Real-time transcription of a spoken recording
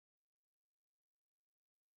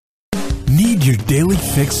Need your daily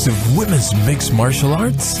fix of women's mixed martial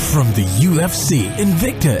arts? From the UFC,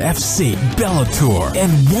 Invicta FC, Bellator,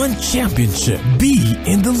 and one championship. Be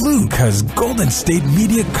in the loop, because Golden State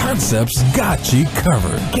Media Concepts got you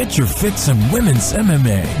covered. Get your fix on women's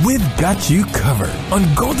MMA with Got You Covered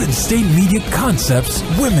on Golden State Media Concepts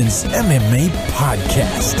Women's MMA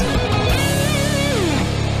Podcast.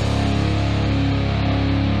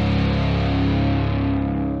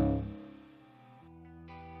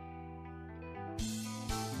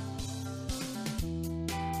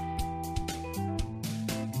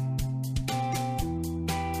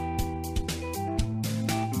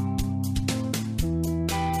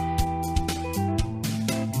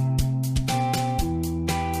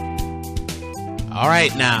 All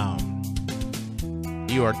right, now,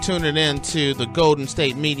 you are tuning in to the Golden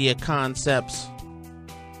State Media Concepts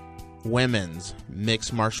Women's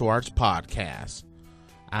Mixed Martial Arts Podcast.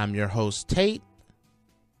 I'm your host, Tate,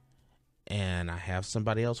 and I have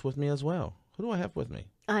somebody else with me as well. Who do I have with me?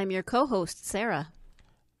 I'm your co-host, Sarah.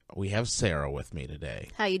 We have Sarah with me today.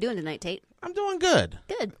 How you doing tonight, Tate? I'm doing good.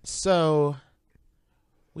 Good. So,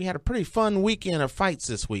 we had a pretty fun weekend of fights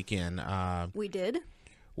this weekend. We did.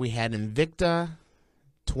 We had Invicta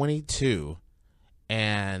 22,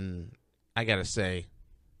 and I gotta say,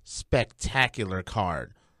 spectacular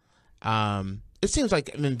card. It seems like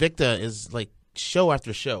Invicta is like show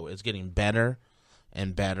after show is getting better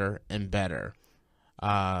and better and better.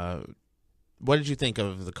 What did you think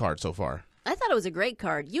of the card so far? I thought it was a great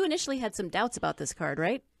card. You initially had some doubts about this card,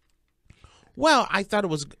 right? Well, I thought it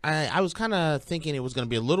was. I was kind of thinking it was going to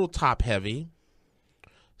be a little top heavy.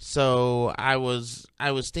 So I was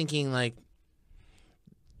thinking, like,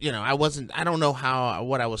 you know, I don't know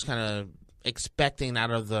what I was kind of expecting out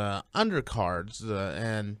of the undercards,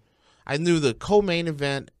 and I knew the co-main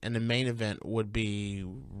event and the main event would be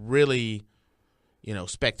really, you know,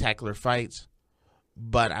 spectacular fights,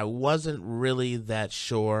 but I wasn't really that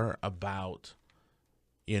sure about,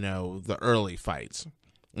 you know, the early fights.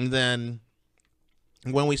 And then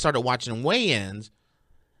when we started watching weigh-ins,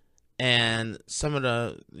 and some of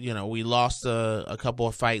the, you know, we lost a couple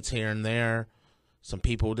of fights here and there. Some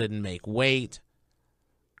people didn't make weight.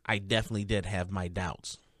 I definitely did have my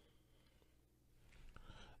doubts.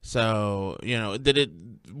 So, you know,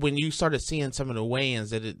 when you started seeing some of the weigh-ins,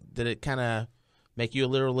 did it kind of make you a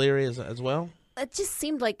little leery as well? It just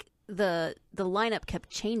seemed like the lineup kept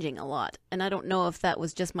changing a lot, and I don't know if that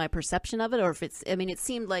was just my perception of it, or if it's. I mean, it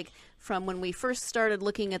seemed like from when we first started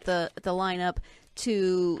looking at the lineup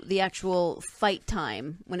to the actual fight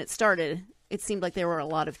time when it started, it seemed like there were a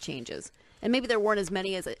lot of changes, and maybe there weren't as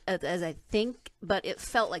many as I think, but it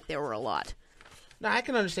felt like there were a lot. Now, I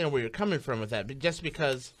can understand where you're coming from with that, but just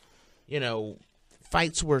because, you know,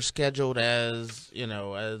 fights were scheduled as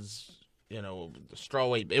the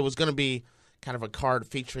strawweight, it was going to be kind of a card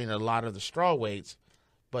featuring a lot of the straw weights,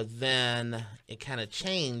 but then it kind of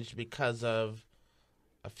changed because of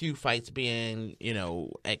a few fights being, you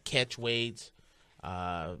know, at catch weights.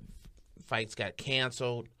 Fights got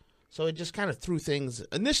canceled, so it just kind of threw things.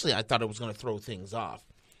 Initially, I thought it was going to throw things off,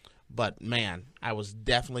 but man, I was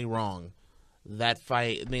definitely wrong. That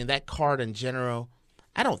fight, I mean, that card in general,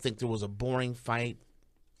 I don't think there was a boring fight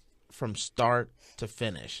from start to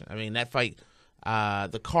finish. I mean, that fight,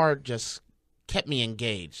 the card just kept me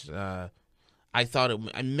engaged. I thought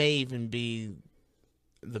it may even be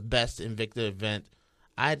the best Invicta event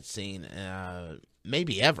I'd seen,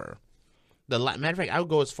 maybe ever. Matter of fact, I would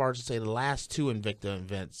go as far as to say the last two Invicta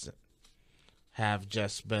events have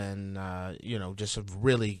just been, just have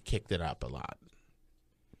really kicked it up a lot.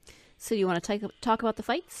 So you want to talk about the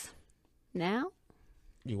fights now?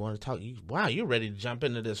 You want to talk? Wow, you're ready to jump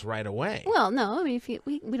into this right away. Well, no, I mean,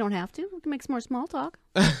 we don't have to. We can make some more small talk.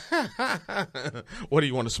 What do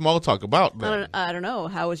you want to small talk about, then? I don't know.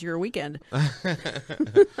 How was your weekend?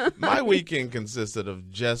 My weekend consisted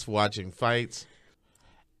of just watching fights.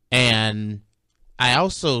 And I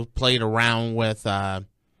also played around with, I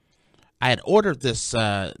had ordered this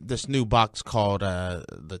new box called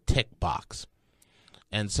the Tick Box.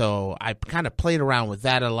 And so I kind of played around with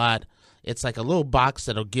that a lot. It's like a little box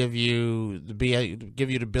that'll give you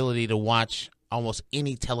the ability to watch almost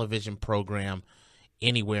any television program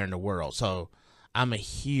anywhere in the world. So I'm a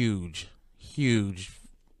huge, huge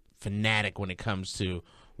fanatic when it comes to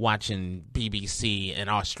watching BBC and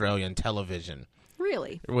Australian television.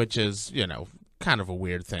 Really? Which is, you know, kind of a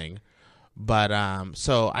weird thing. But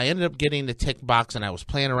so I ended up getting the Tick Box, and I was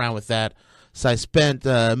playing around with that. So I spent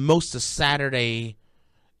most of Saturday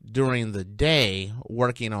during the day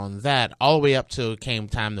working on that, all the way up till it came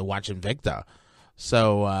time to watch Invicta.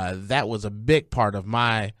 So that was a big part of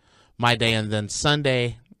my day. And then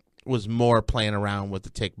Sunday, was more playing around with the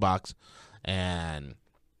tick box and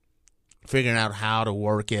figuring out how to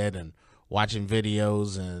work it and watching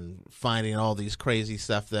videos and finding all these crazy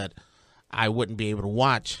stuff that I wouldn't be able to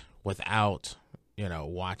watch without,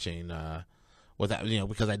 watching,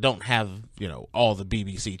 because I don't have, all the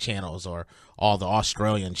BBC channels or all the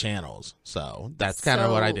Australian channels. So that's kind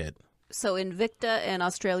of what I did. So Invicta and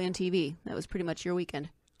Australian TV, that was pretty much your weekend.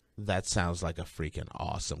 That sounds like a freaking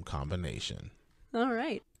awesome combination. All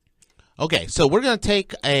right. Okay, so we're going to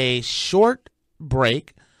take a short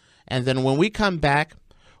break, and then when we come back,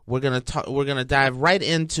 we're going to dive right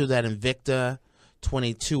into that Invicta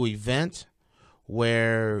 22 event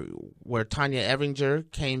where Tanya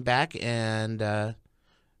Evinger came back and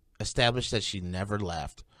established that she never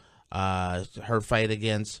left. Her fight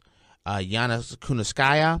against Yana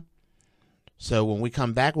Kunitskaya. So when we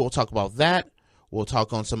come back, we'll talk about that. We'll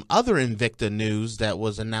talk on some other Invicta news that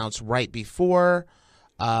was announced right before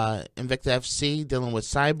Invicta FC dealing with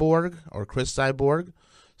Cyborg or Chris Cyborg.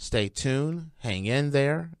 Stay tuned, hang in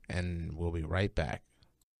there, and we'll be right back.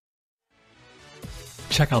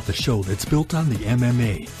 Check out the show that's built on the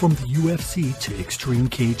MMA. From the UFC to extreme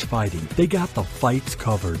cage fighting, they got the fights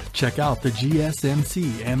covered. Check out the GSMC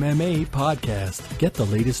MMA podcast. Get the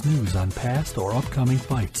latest news on past or upcoming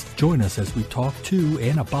fights. Join us as we talk to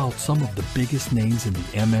and about some of the biggest names in the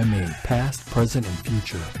MMA, past, present, and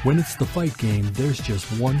future. When it's the fight game, there's just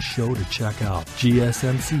one show to check out.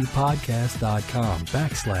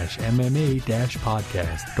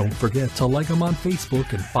 GSMCpodcast.com/MMA-podcast. Don't forget to like them on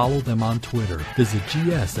Facebook and follow them on Twitter. Visit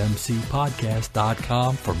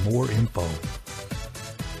GSMCpodcast.com for more info.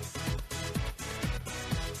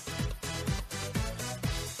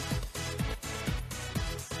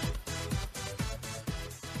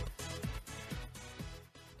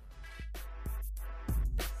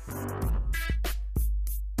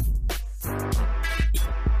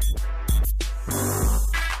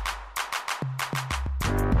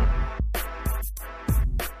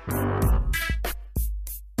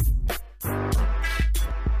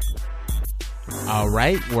 All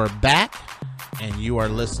right, we're back, and you are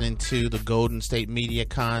listening to the Golden State Media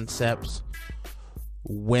Concepts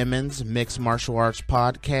Women's Mixed Martial Arts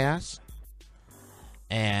Podcast.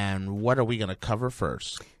 And what are we going to cover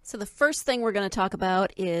first? So the first thing we're going to talk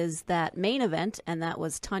about is that main event, and that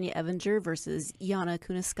was Tanya Evinger versus Yana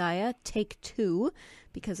Kunitskaya, take 2,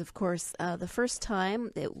 because, of course, the first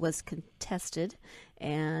time it was contested,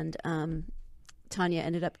 and Tanya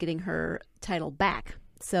ended up getting her title back.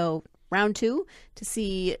 So round 2 to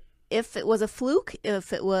see if it was a fluke,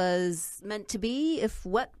 if it was meant to be, if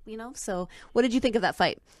what, So what did you think of that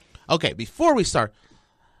fight? Okay, before we start,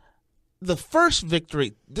 the first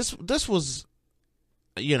victory, this was,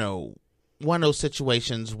 one of those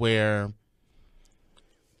situations where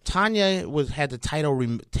Tanya had the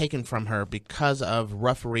title taken from her because of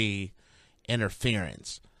referee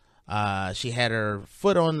interference. She had her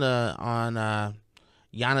foot on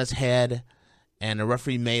Yana's head, and the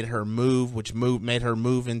referee made her move, which made her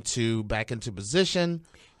move back into position.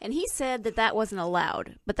 And he said that wasn't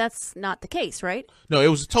allowed, but that's not the case, right? No, it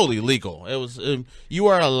was totally illegal. It was you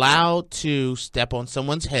are allowed to step on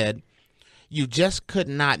someone's head. You just could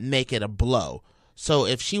not make it a blow. So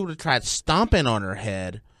if she would have tried stomping on her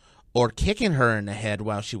head or kicking her in the head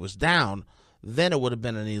while she was down, then it would have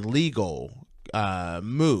been an illegal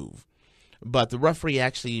move. But the referee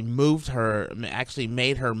actually made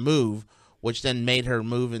her move, which then made her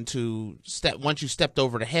move into step. Once you stepped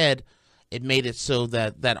over the head, it made it so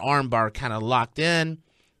that arm bar kind of locked in.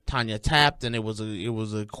 Tanya tapped, and it was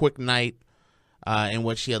a quick night in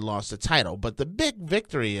which she had lost the title. But the big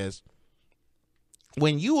victory is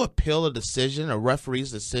when you appeal a decision, a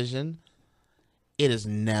referee's decision, it is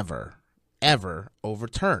never, ever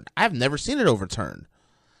overturned. I've never seen it overturned.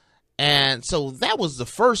 And so that was the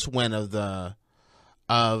first win of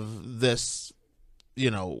this,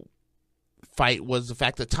 fight, was the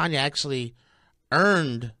fact that Tanya actually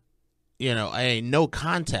earned, a no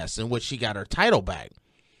contest in which she got her title back.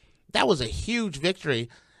 That was a huge victory,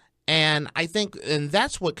 and I think, and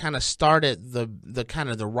that's what kind of started the kind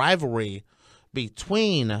of the rivalry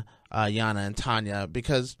between Yana and Tanya,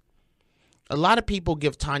 because a lot of people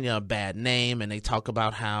give Tanya a bad name, and they talk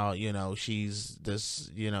about how she's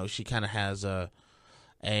this, she kind of has a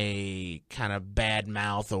kind of bad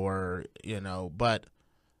mouth, or but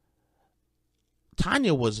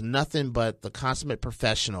Tanya was nothing but the consummate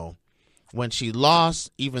professional. When she lost,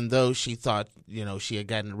 even though she thought, she had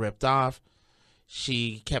gotten ripped off,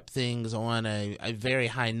 she kept things on a very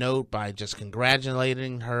high note by just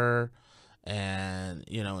congratulating her and,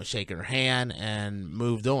 shaking her hand and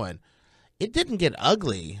moved on. It didn't get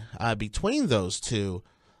ugly between those two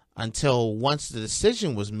until once the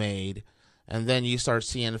decision was made, and then you start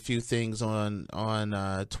seeing a few things on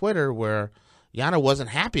Twitter where Yana wasn't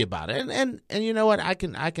happy about it. And you know what? I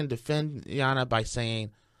can defend Yana by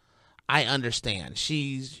saying I understand.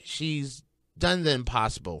 She's done the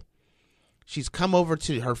impossible. She's come over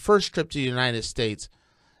to her first trip to the United States,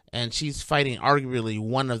 and she's fighting arguably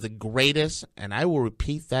one of the greatest, and I will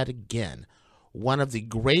repeat that again, one of the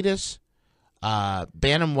greatest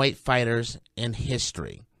bantamweight fighters in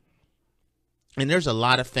history. And there's a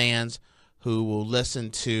lot of fans who will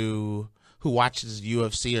who watches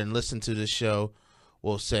UFC and listen to this show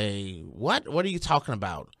will say, what are you talking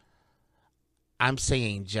about? I'm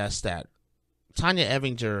saying just that. Tanya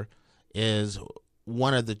Evinger is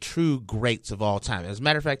one of the true greats of all time. As a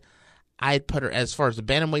matter of fact, I'd put her, as far as the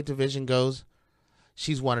bantamweight division goes,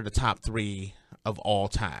 she's one of the top 3 of all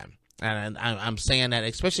time. And I'm saying that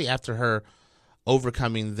especially after her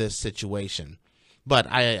overcoming this situation. But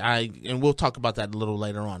and we'll talk about that a little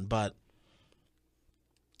later on. But,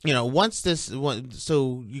 you know,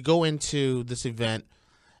 so you go into this event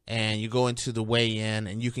and you go into the weigh-in,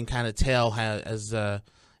 and you can kind of tell how, as the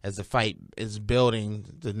fight is building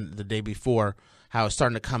the day before, how it's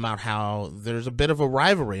starting to come out, how there's a bit of a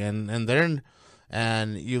rivalry, and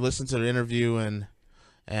you listen to the interview, and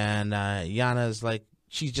Yana is like,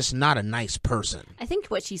 she's just not a nice person. I think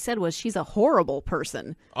what she said was she's a horrible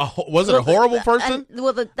person. Was it a horrible person?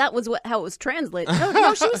 That was how it was translated.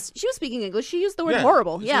 No, she was speaking English. She used the word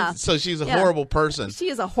horrible. Yeah. So she's a horrible person. She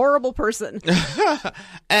is a horrible person.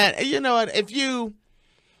 And you know what? If you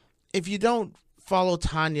don't follow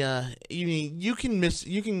Tanya, you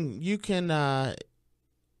can I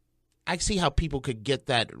see how people could get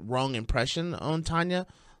that wrong impression on Tanya.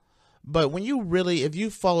 But when if you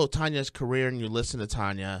follow Tanya's career and you listen to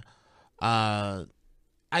Tanya, I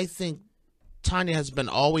think Tanya has been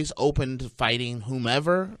always open to fighting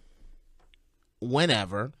whomever,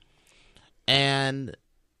 whenever, and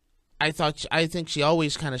I think she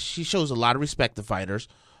always she shows a lot of respect to fighters,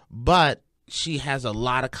 but she has a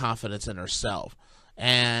lot of confidence in herself.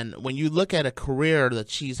 And when you look at a career that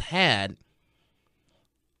she's had,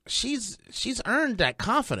 she's earned that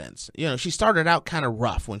confidence. You know, she started out kind of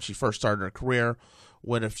rough when she first started her career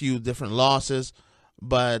with a few different losses,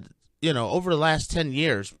 but you know, over the last 10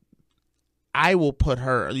 years, I will put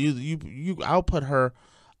her I'll put her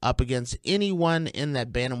up against anyone in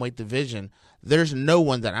that bantamweight division. There's no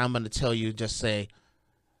one that I'm going to tell you just say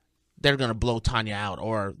they're going to blow Tanya out,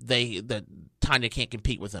 or that Tanya can't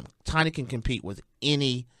compete with them. Tanya can compete with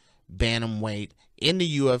any bantamweight in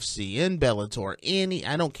the UFC, in Bellator,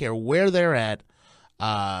 I don't care where they're at.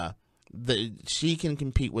 She can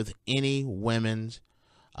compete with any women's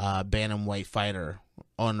bantamweight fighter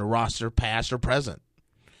on the roster, past or present.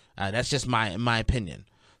 That's just my opinion.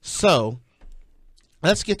 So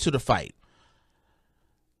let's get to the fight.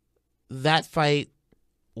 That fight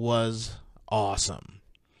was awesome.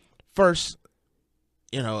 First,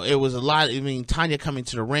 you know, it was a lot. I mean, Tanya coming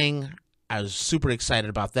to the ring, I was super excited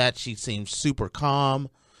about that. She seemed super calm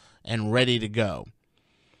and ready to go.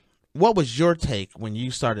 What was your take when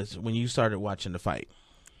you started watching the fight?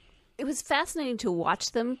 It was fascinating to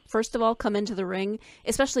watch them, first of all, come into the ring,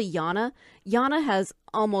 especially Yana. Yana has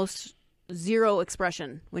almost zero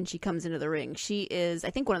expression when she comes into the ring. She is, I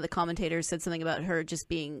think one of the commentators said something about her just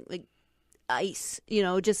being like ice, you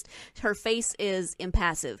know, just her face is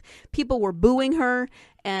impassive. People were booing her,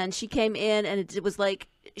 and she came in, and it was like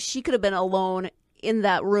she could have been alone in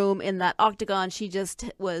that room, in that octagon. She just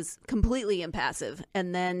was completely impassive.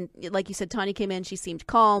 And then, like you said, Tanya came in, she seemed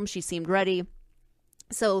calm, she seemed ready.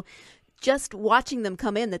 So just watching them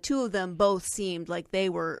come in, the two of them both seemed like they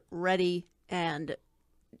were ready and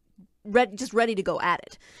just ready to go at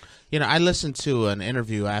it. You know, I listened to an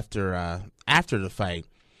interview after the fight,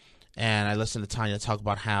 and I listened to Tanya talk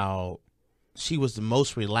about how she was the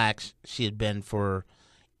most relaxed she had been for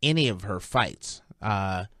any of her fights.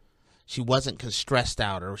 She wasn't stressed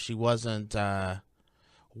out, or she wasn't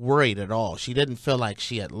worried at all. She didn't feel like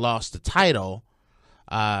she had lost the title.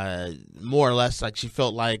 More or less, like she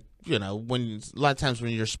felt like, you know, a lot of times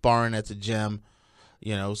when you're sparring at the gym,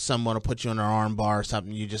 you know, someone will put you in an arm bar or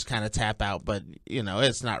something, you just kind of tap out, but, you know,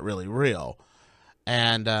 it's not really real.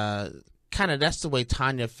 And kind of that's the way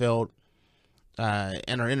Tanya felt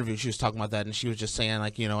in her interview. She was talking about that, and she was just saying,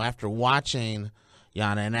 like, you know, after watching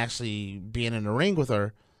Yana and actually being in the ring with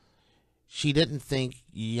her, she didn't think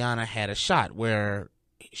Yana had a shot, where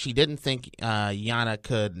she didn't think Yana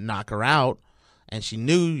could knock her out, and she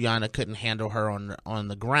knew Yana couldn't handle her on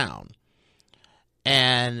the ground.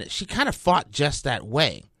 And she kind of fought just that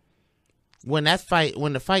way. When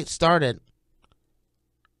the fight started,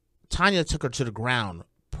 Tanya took her to the ground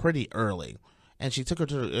pretty early, and she took her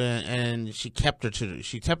to and she kept her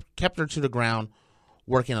to the ground,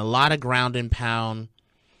 working a lot of ground and pound,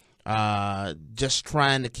 just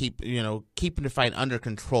trying to keeping the fight under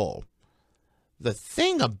control. The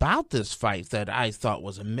thing about this fight that I thought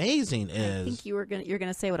was amazing is, I think you're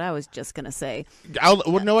gonna say what I was just gonna say. I'll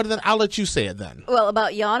let you say it then. Well,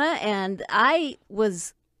 about Yana, and I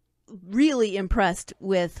was really impressed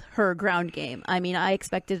with her ground game. I mean, I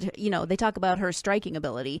expected, they talk about her striking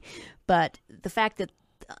ability, but the fact that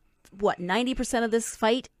 90% of this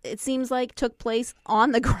fight, it seems like, took place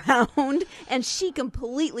on the ground, and she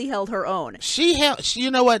completely held her own. You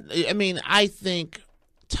know what? I mean, I think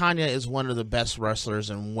Tanya is one of the best wrestlers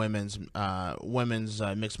in women's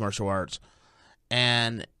mixed martial arts,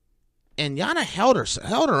 and Yana held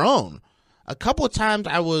her own. A couple of times,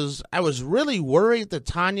 I was really worried that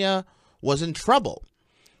Tanya was in trouble.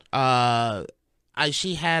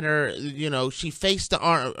 She had her, she faced the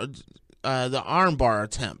arm bar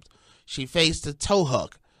attempt. She faced a toe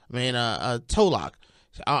hook. A toe lock.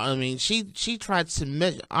 She tried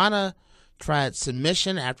submission. Anna tried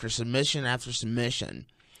submission after submission after submission.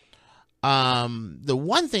 The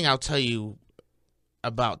one thing I'll tell you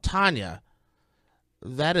about Tanya,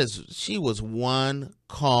 that is, she was one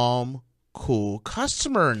calm, cool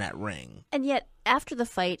customer in that ring. And yet, after the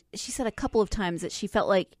fight, she said a couple of times that she felt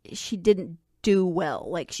like she didn't do well.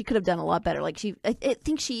 Like, she could have done a lot better. Like, I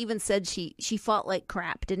think she even said she fought like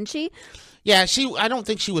crap, didn't she? Yeah, I don't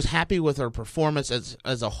think she was happy with her performance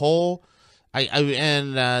as a whole.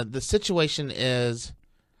 The situation is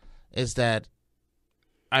that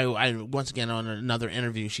I once again, on another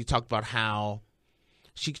interview, she talked about how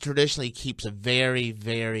she traditionally keeps a very,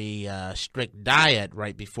 very strict diet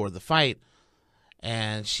right before the fight,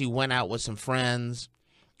 and she went out with some friends,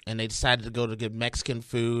 and they decided to go to get Mexican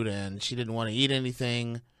food, and she didn't want to eat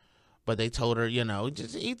anything, but they told her,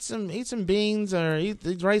 just eat some beans or eat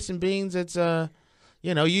the rice and beans. It's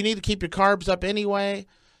you need to keep your carbs up anyway.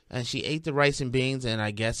 And she ate the rice and beans, and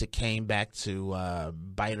I guess it came back to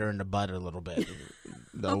bite her in the butt a little bit.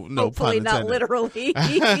 No Hopefully pun intended. not literally.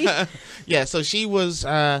 Yeah, so she was,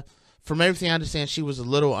 from everything I understand, she was a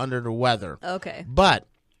little under the weather. Okay. But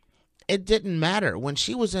it didn't matter. When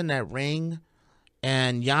she was in that ring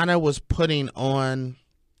and Yana was putting on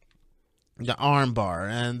the arm bar,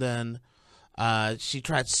 and then she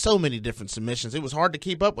tried so many different submissions. It was hard to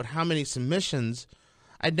keep up with how many submissions.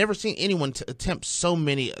 I'd never seen anyone attempt so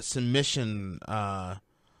many submission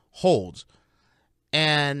holds.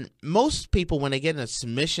 And most people, when they get in a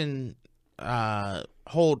submission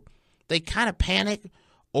hold, they kind of panic,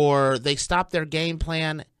 or they stop their game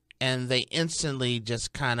plan and they instantly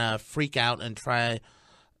just kind of freak out and try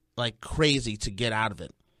like crazy to get out of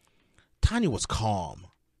it. Tanya was calm.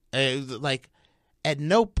 Like, at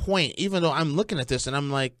no point, even though I'm looking at this and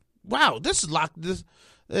I'm like, wow, this is locked.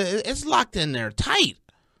 It's locked in there tight.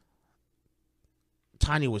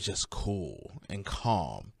 Tanya was just cool and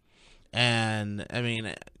calm. And I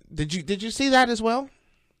mean, did you see that as well?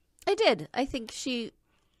 I did. I think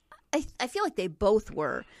I feel like they both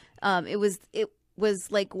were. It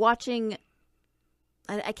was like watching.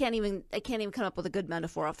 I can't even come up with a good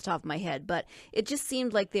metaphor off the top of my head, but it just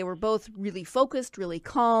seemed like they were both really focused, really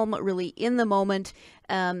calm, really in the moment.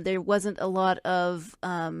 There wasn't a lot of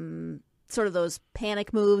sort of those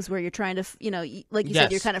panic moves where you're trying to, like you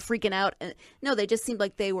said, you're kind of freaking out. No, they just seemed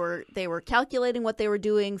like they were calculating what they were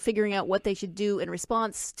doing, figuring out what they should do in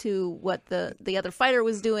response to what the other fighter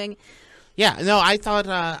was doing. Yeah, no, I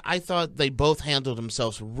thought they both handled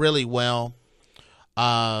themselves really well.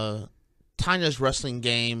 Tanya's wrestling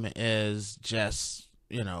game is just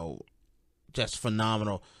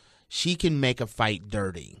phenomenal. She can make a fight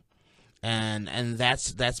dirty, and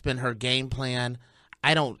that's been her game plan.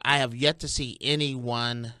 I have yet to see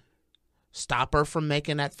anyone stop her from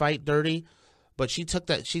making that fight dirty, but she took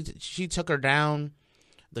her down.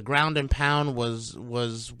 The ground and pound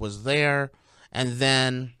was there, and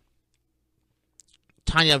then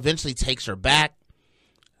Tanya eventually takes her back,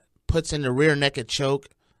 puts in the rear naked choke,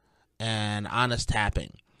 and honest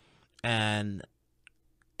tapping. And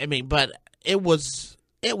I mean, but it was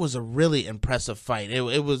a really impressive fight.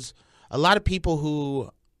 It was a lot of people who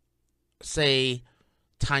say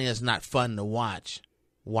Tanya's not fun to watch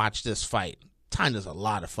this fight. Tanya's a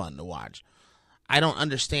lot of fun to watch. I don't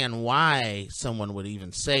understand why someone would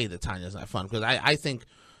even say that Tanya's not fun, because I think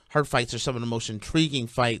her fights are some of the most intriguing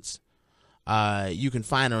fights you can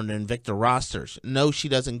find on the Invicta rosters. No, she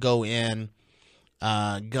doesn't go in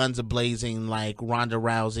guns a-blazing like Ronda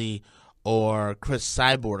Rousey or Chris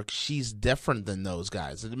Cyborg. She's different than those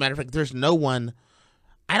guys. As a matter of fact,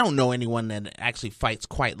 I don't know anyone that actually fights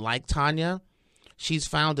quite like Tanya. she's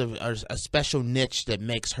found a special niche that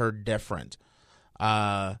makes her different.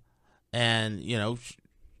 And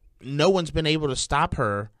no one's been able to stop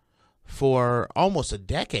her for almost a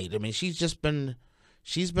decade. I mean, she's been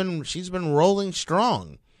rolling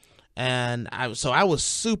strong, and I was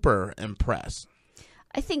super impressed.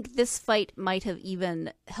 I think this fight might have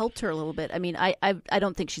even helped her a little bit. I mean, I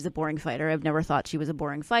don't think she's a boring fighter. I've never thought she was a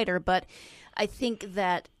boring fighter, but I think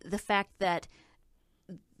that the fact that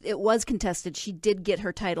it was contested, she did get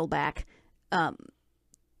her title back.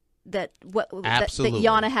 That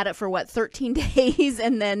Yana had it for 13 days,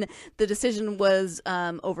 and then the decision was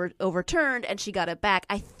overturned, and she got it back.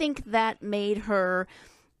 I think that made her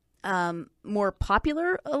more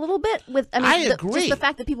popular a little bit. I agree. Just the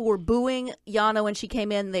fact that people were booing Yana when she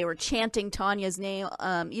came in, they were chanting Tanya's name.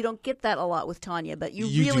 You don't get that a lot with Tanya, but you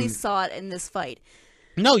really saw it in this fight.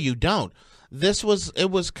 No, you don't.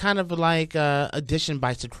 It was kind of like addition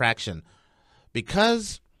by subtraction,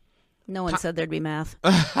 because no one said there'd be math.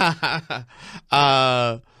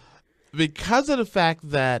 Because of the fact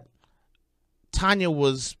that Tanya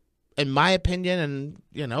was, in my opinion, and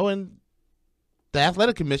in the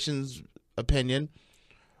Athletic Commission's opinion,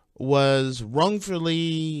 was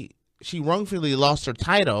wrongfully lost her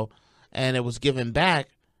title, and it was given back.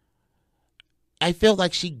 I feel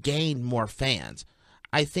like she gained more fans.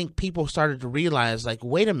 I think people started to realize, like,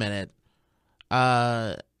 wait a minute,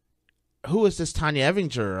 who is this Tanya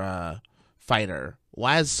Evinger fighter?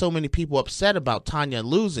 Why is so many people upset about Tanya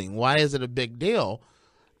losing? Why is it a big deal?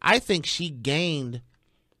 I think she gained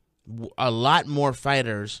a lot more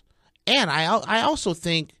fighters, and I also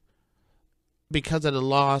think because of the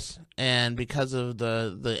loss and because of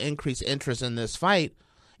the increased interest in this fight,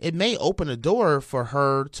 it may open a door for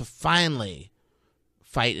her to finally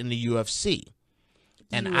fight in the UFC.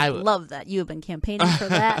 And I love that. You have been campaigning for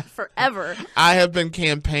that forever. I have been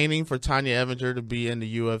campaigning for Tanya Evinger to be in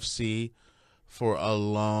the UFC for a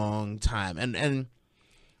long time. And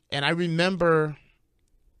I remember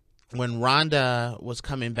when Ronda was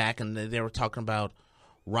coming back, and they were talking about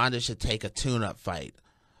Ronda should take a tune-up fight.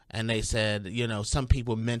 And they said, some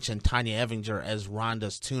people mentioned Tanya Evinger as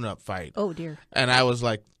Ronda's tune-up fight. Oh, dear. And I was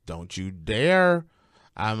like, don't you dare.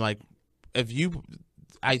 I'm like,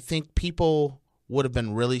 I think people would have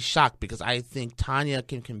been really shocked, because I think Tanya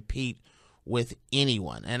can compete with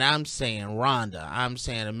anyone. And I'm saying Ronda, I'm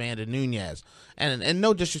saying Amanda Nunes. And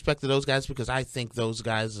no disrespect to those guys, because I think those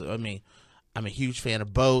guys, I mean, I'm a huge fan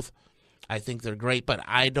of both. I think they're great, but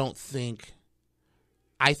I think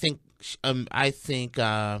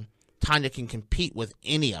Tanya can compete with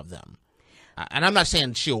any of them. And I'm not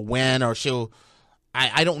saying she'll win or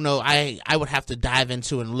I don't know. I would have to dive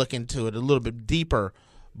into and look into it a little bit deeper,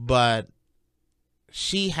 but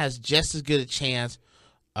she has just as good a chance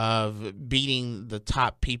of beating the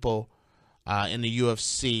top people in the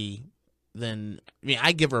UFC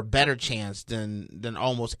I give her a better chance than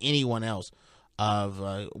almost anyone else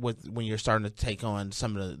when you're starting to take on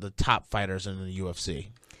some of the top fighters in the UFC.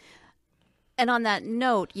 And on that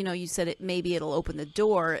note, you said maybe it'll open the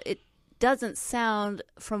door. It doesn't sound,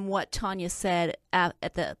 from what Tanya said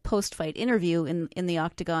at the post-fight interview in the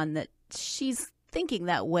Octagon, that she's thinking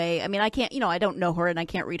that way. I mean, I can't, I don't know her and I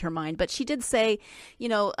can't read her mind, but she did say,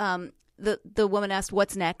 the woman asked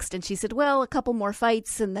what's next, and she said, well, a couple more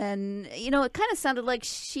fights, and then, it kind of sounded like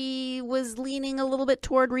she was leaning a little bit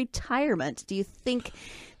toward retirement. Do you think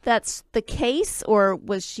that's that or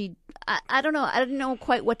was she, I don't know. I didn't know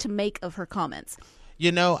quite what to make of her comments.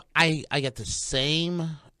 I get the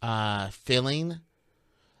same feeling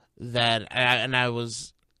that, and I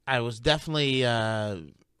was definitely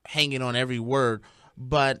hanging on every word,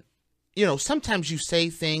 but sometimes you say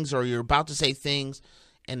things, or you're about to say things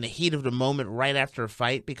in the heat of the moment right after a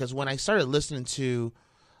fight, because when I started listening to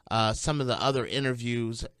some of the other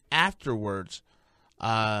interviews afterwards,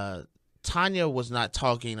 Tanya was not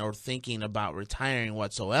talking or thinking about retiring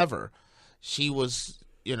whatsoever. She was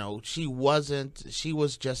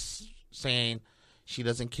just saying she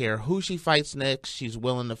doesn't care who she fights next. She's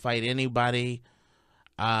willing to fight anybody.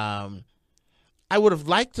 I would have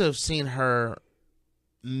liked to have seen her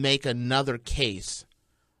make another case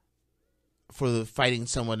for fighting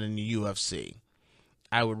someone in the UFC.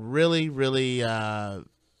 I would really, really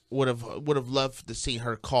would have loved to see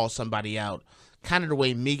her call somebody out, kind of the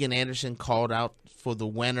way Megan Anderson called out for the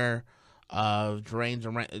winner of Jermaine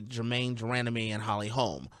Geranimi and Holly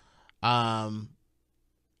Holm.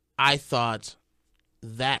 I thought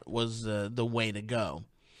that was the way to go,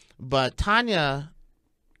 but Tanya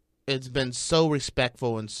has been so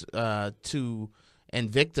respectful and to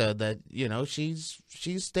Invicta that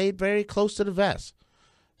she's stayed very close to the vest.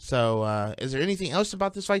 So, is there anything else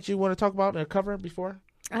about this fight you want to talk about or cover before?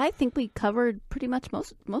 I think we covered pretty much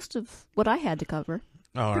most of what I had to cover.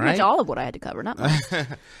 All pretty right. much all of what I had to cover, not much.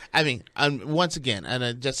 I mean, once again,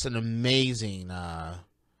 just an amazing,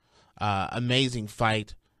 amazing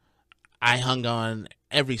fight. I hung on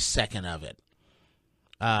every second of it.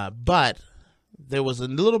 But there was a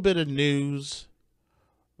little bit of news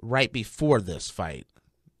right before this fight.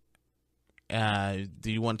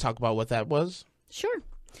 Do you want to talk about what that was? Sure.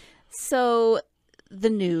 So the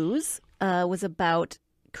news was about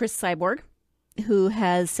Chris Cyborg, who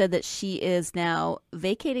has said that she is now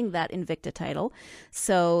vacating that Invicta title.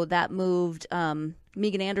 So that moved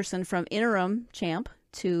Megan Anderson from interim champ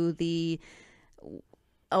to the...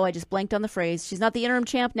 Oh, I just blanked on the phrase. She's not the interim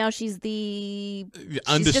champ. Now she's the...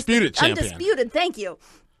 Undisputed champion. Undisputed, thank you.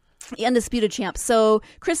 The undisputed champ. So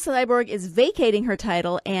Chris Cyborg is vacating her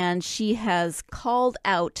title, and she has called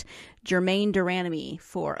out Jermaine Duranamy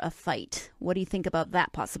for a fight. What do you think about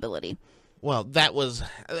that possibility? Well, that was,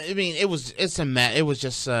 I mean, it was just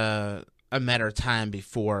a matter of time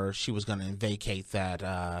before she was going to vacate that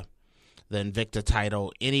the Invicta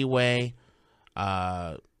title anyway.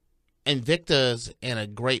 Invicta's in a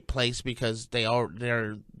great place because they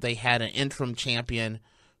had an interim champion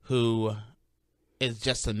who is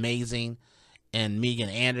just amazing, and Megan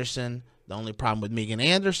Anderson. The only problem with Megan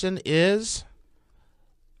Anderson is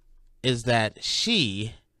that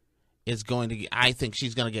she is going to, I think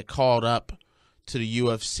she's going to get called up to the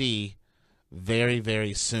UFC very,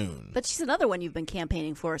 very soon. But she's another one you've been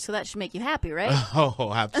campaigning for, so that should make you happy, right?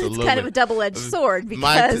 Oh, absolutely. It's kind of a double-edged sword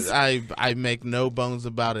because... I make no bones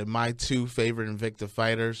about it. My two favorite Invicta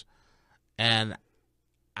fighters, and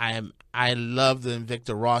I love the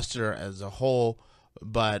Invicta roster as a whole,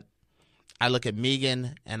 but I look at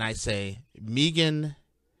Megan and I say, Megan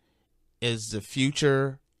is the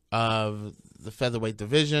future of the featherweight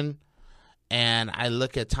division, and I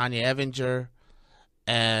look at Tanya Evinger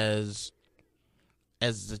as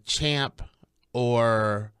the champ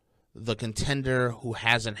or the contender who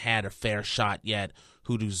hasn't had a fair shot yet,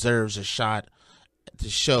 who deserves a shot to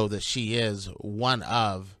show that she is one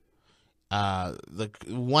of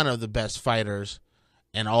the best fighters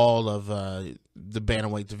in all of the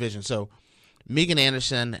bantamweight division. So Megan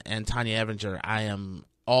Anderson and Tanya Evinger, I am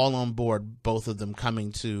all on board, both of them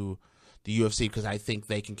coming to the UFC, because I think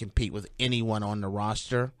they can compete with anyone on the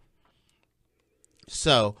roster.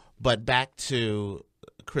 So, but back to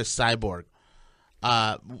Chris Cyborg.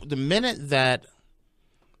 The minute that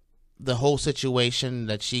the whole situation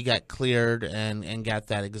that she got cleared and got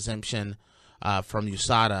that exemption from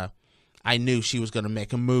USADA, I knew she was going to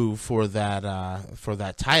make a move for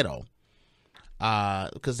that title.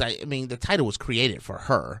 Because I mean, the title was created for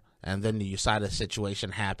her, and then the USADA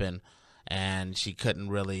situation happened, and she couldn't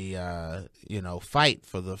really, fight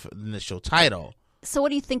for the initial title. So what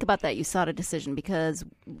do you think about that USADA decision? Because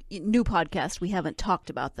new podcast, we haven't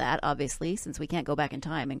talked about that, obviously, since we can't go back in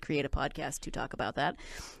time and create a podcast to talk about that.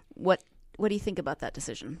 What do you think about that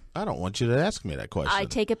decision? I don't want you to ask me that question. I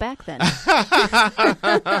take it back then.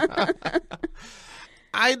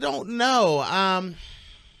 I don't know.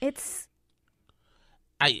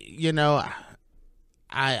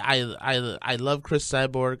 I love Chris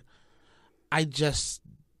Cyborg. I just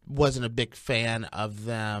wasn't a big fan of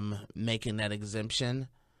them making that exemption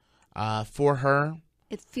for her.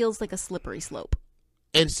 It feels like a slippery slope.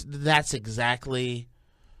 That's exactly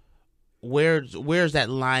where's that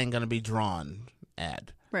line going to be drawn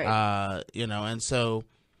at, right? And so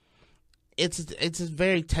it's a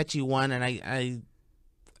very touchy one, and I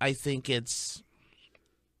think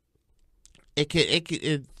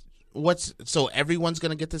so everyone's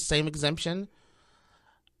going to get the same exemption.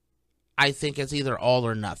 I think it's either all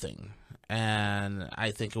or nothing, and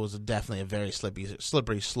I think it was definitely a very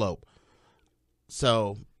slippery slope.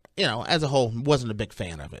 So, as a whole, wasn't a big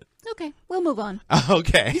fan of it. Okay, we'll move on.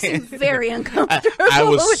 Okay. You seem very uncomfortable. I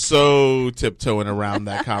was so tiptoeing around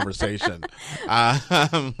that conversation.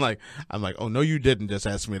 I'm like, oh no, you didn't just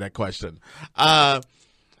ask me that question.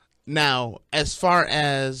 Now, as far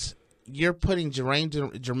as you're putting Jermaine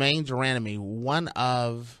Duranamy, one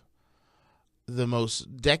of the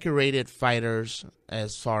most decorated fighters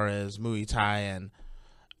as far as Muay Thai and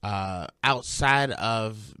outside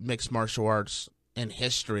of mixed martial arts in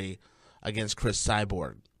history, against Chris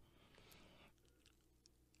Cyborg.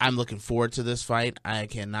 I'm looking forward to this fight. I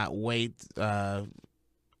cannot wait. I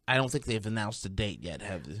don't think they've announced a date yet,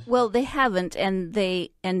 have they? Well, they haven't, and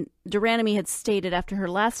Duranamy had stated after her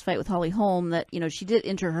last fight with Holly Holm that she did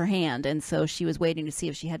injure her hand, and so she was waiting to see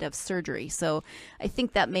if she had to have surgery. So I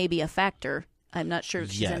think that may be a factor. I'm not sure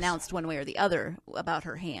if she's Yes. announced one way or the other about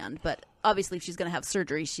her hand, but obviously if she's going to have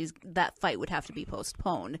surgery, that fight would have to be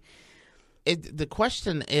postponed. The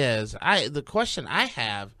question is, I look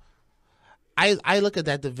at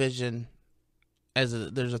that division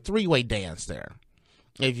as there's a 3-way dance there.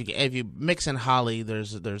 If you mix in Holly,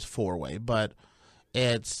 there's 4-way, but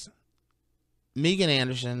it's Megan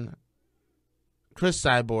Anderson, Chris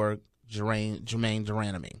Cyborg, Jermaine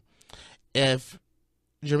Duranami. If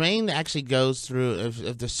Jermaine actually goes through,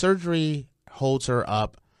 if the surgery holds her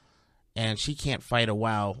up and she can't fight a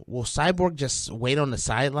while, will Cyborg just wait on the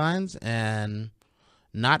sidelines and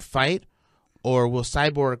not fight? Or will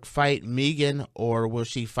Cyborg fight Megan, or will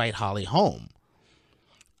she fight Holly Holm?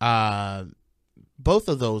 Both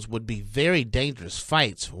of those would be very dangerous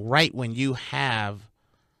fights right when you have,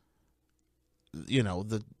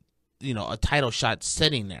 a title shot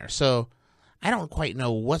sitting there. So I don't quite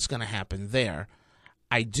know what's going to happen there.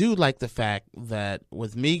 I do like the fact that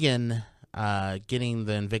with Megan getting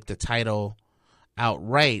the Invicta title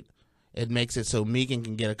outright, it makes it so Megan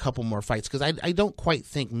can get a couple more fights, because I don't quite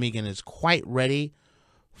think Megan is quite ready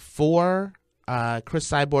for Chris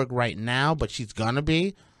Cyborg right now, but she's going to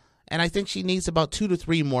be. And I think she needs about 2 to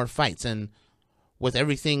 3 more fights. And with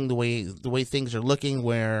everything, the way things are looking,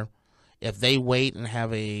 where if they wait and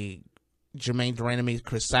have a Jermaine Duranami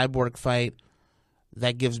Chris Cyborg fight,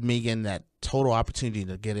 that gives Megan that total opportunity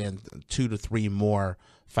to get in 2 to 3 more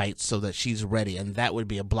fights so that she's ready. And that would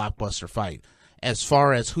be a blockbuster fight. As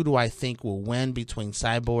far as who do I think will win between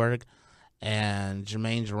Cyborg and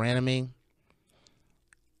Jermaine Duranami,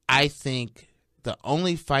 I think the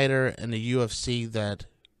only fighter in the UFC that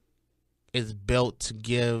is built to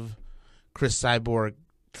give Chris Cyborg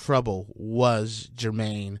trouble was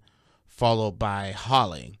Jermaine, followed by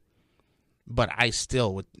Holly. But I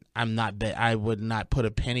would not put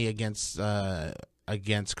a penny against Chris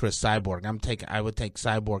Cyborg. I would take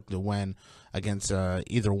Cyborg to win against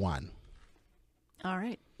either one. All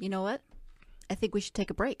right. You know what? I think we should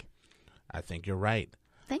take a break. I think you're right.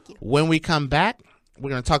 Thank you. When we come back,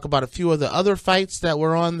 we're going to talk about a few of the other fights that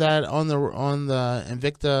were on the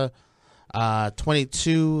Invicta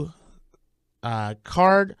 22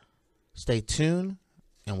 card. Stay tuned,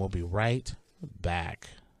 and we'll be right back.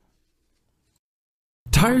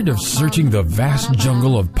 Tired of searching the vast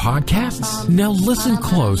jungle of podcasts? Now listen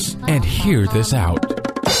close and hear this out.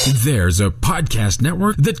 There's a podcast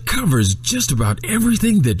network that covers just about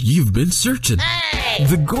everything that you've been searching. Hey!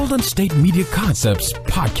 The Golden State Media Concepts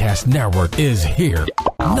Podcast Network is here.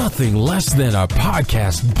 Nothing less than a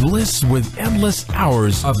podcast bliss with endless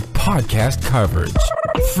hours of podcast coverage.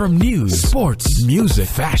 From news, sports, music,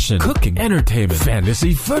 fashion, cooking, entertainment,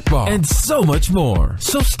 fantasy, football, and so much more.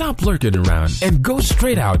 So stop lurking around and go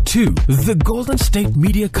straight out to the Golden State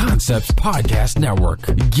Media Concepts Podcast Network.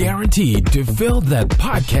 Guaranteed to fill that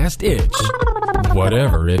podcast itch.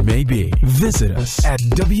 Whatever it may be. Visit us at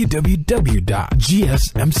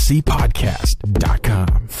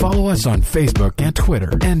www.gsmcpodcast.com. Follow us on Facebook and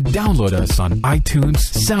Twitter, and download us on iTunes,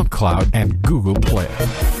 SoundCloud, and Google Play.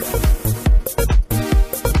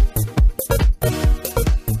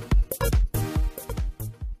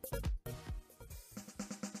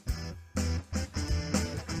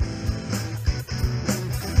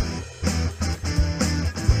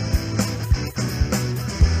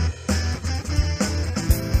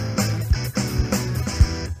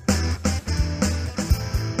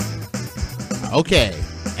 Okay,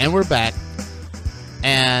 and we're back.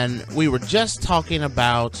 And we were just talking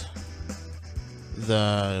about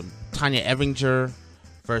the Tanya Evinger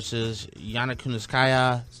versus Yana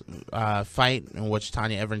Kunitskaya fight, in which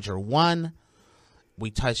Tanya Evinger won. We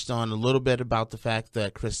touched on a little bit about the fact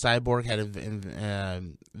that Chris Cyborg had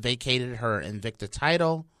vacated her Invicta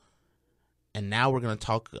title. And now we're going to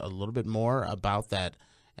talk a little bit more about that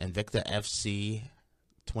Invicta FC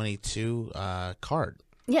 22 card.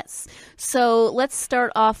 Yes. So let's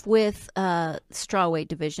start off with strawweight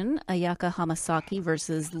division. Ayaka Hamasaki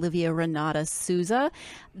versus Livia Renata Souza.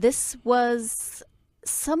 This was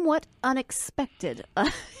somewhat unexpected.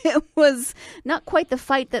 It was not quite the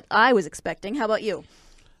fight that I was expecting. How about you?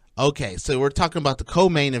 Okay, so we're talking about the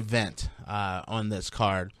co-main event on this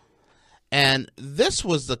card. And this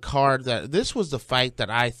was the fight that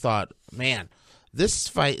I thought, man, this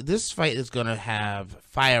fight is going to have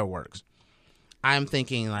fireworks. I'm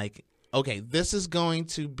thinking, like, okay, this is going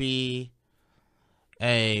to be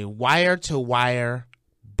a wire-to-wire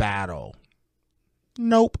battle.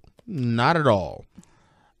 Nope, not at all.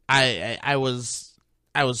 I was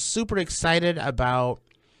super excited about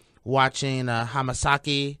watching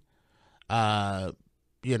Hamasaki,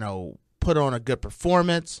 put on a good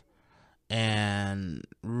performance, and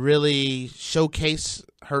really showcase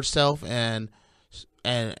herself and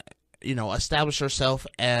establish herself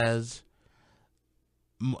as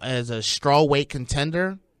a strawweight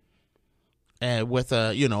contender, and with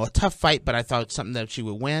a tough fight. But I thought something that she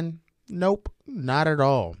would win. Nope, not at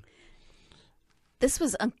all. This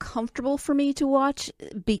was uncomfortable for me to watch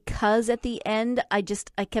because at the end I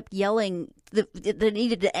kept yelling that it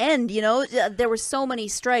needed to end. There were so many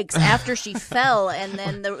strikes after she fell, and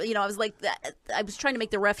then I was like, I was trying to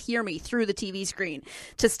make the ref hear me through the TV screen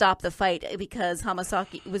to stop the fight because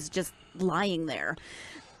Hamasaki was just lying there.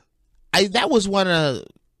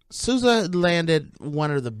 Souza landed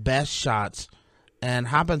one of the best shots, and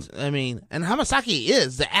Hamasaki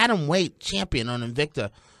is the atomweight champion on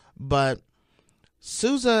Invicta, but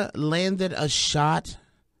Souza landed a shot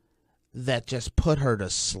that just put her to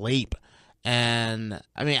sleep. And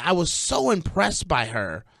I was so impressed by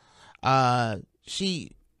her.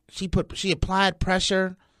 She applied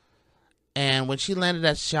pressure, and when she landed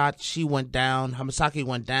that shot, she went down. Hamasaki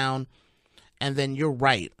went down, and then you're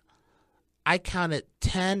right. I counted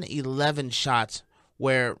 10, 11 shots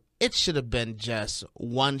where it should have been just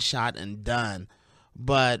one shot and done,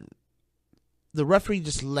 but the referee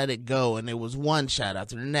just let it go, and it was one shot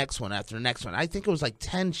after the next one after the next one. I think it was like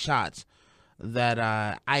 10 shots that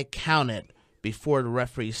I counted before the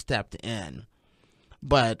referee stepped in.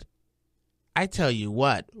 But I tell you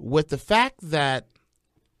what, with the fact that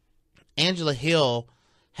Angela Hill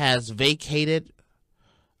has vacated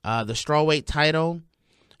the strawweight title,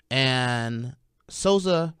 and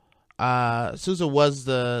Souza was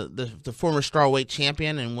the former strawweight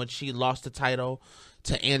champion, and when she lost the title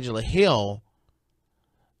to Angela Hill,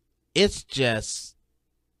 it's just,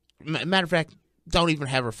 matter of fact, don't even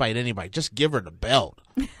have her fight anybody. Just give her the belt.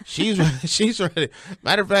 She's ready.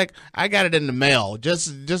 Matter of fact, I got it in the mail.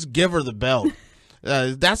 Just give her the belt.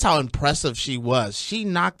 That's how impressive she was. She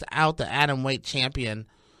knocked out the atomweight champion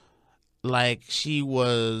like she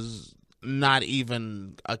was not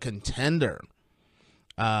even a contender.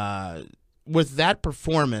 With that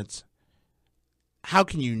performance, how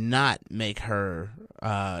can you not make her,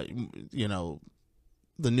 the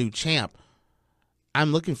new champ?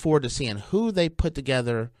 I'm looking forward to seeing who they put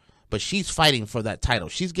together, but she's fighting for that title.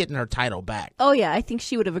 She's getting her title back. Oh yeah, I think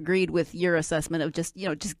she would have agreed with your assessment of just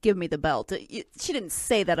give me the belt. She didn't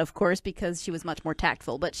say that, of course, because she was much more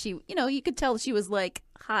tactful, but she, you could tell she was like,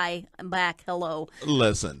 "Hi, I'm back. Hello."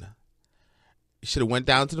 Listen, you should have went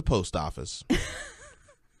down to the post office.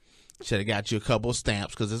 Should have got you a couple of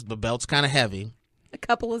stamps because the belt's kind of heavy. A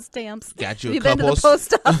couple of stamps. Got you Have you been to the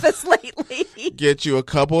post office lately? Get you a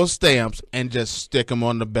couple of stamps and just stick them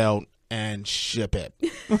on the belt and ship it.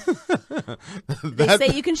 They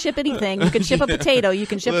say you can ship anything. You can ship a potato. You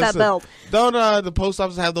can ship that belt. Don't the post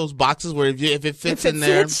office have those boxes where if it fits in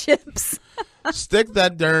there, it ships. Stick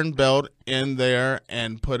that darn belt in there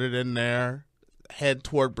and put it in there. Head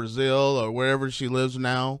toward Brazil or wherever she lives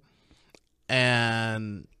now,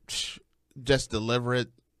 and just deliver it.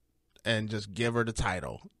 And just give her the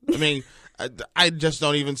title. I just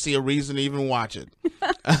don't even see a reason to even watch it.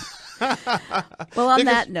 Well, on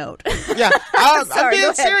that note. Yeah, I'm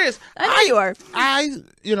being serious. I know you are.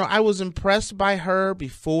 I was impressed by her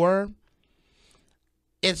before.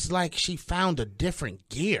 It's like she found a different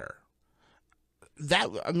gear.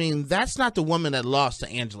 That's not the woman that lost to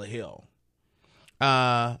Angela Hill.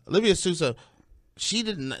 Livia Souza, she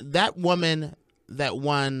didn't. That woman that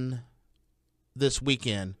won this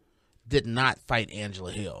weekend did not fight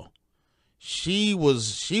Angela Hill. She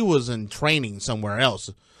was in training somewhere else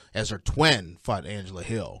as her twin fought Angela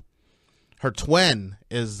Hill. Her twin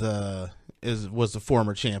was the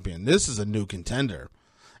former champion. This is a new contender.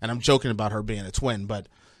 And I'm joking about her being a twin, but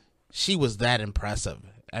she was that impressive.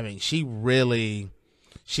 She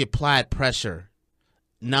applied pressure,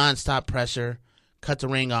 nonstop pressure, cut the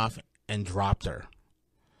ring off, and dropped her.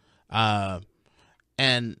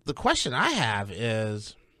 And the question I have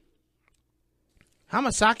is,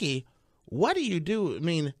 Hamasaki, what do you do?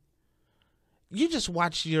 You just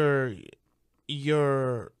watch your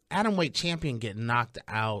atomweight champion get knocked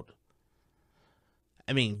out.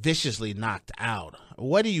 Viciously knocked out.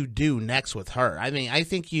 What do you do next with her? I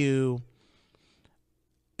think if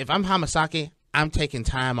I'm Hamasaki, I'm taking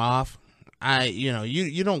time off.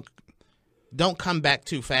 You don't come back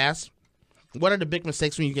too fast. What are the big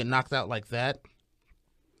mistakes when you get knocked out like that?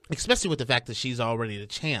 Especially with the fact that she's already the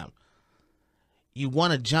champ. You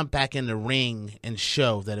want to jump back in the ring and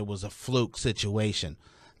show that it was a fluke situation.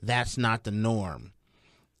 That's not the norm.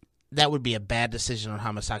 That would be a bad decision on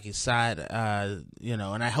Hamasaki's side,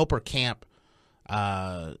 and I hope her camp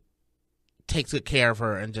takes good care of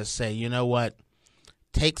her and just say, you know what,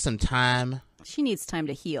 take some time. She needs time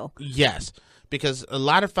to heal. Yes, because a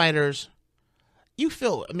lot of fighters, you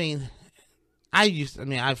feel. I mean,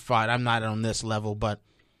 I've fought. I'm not on this level, but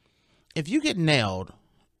if you get nailed,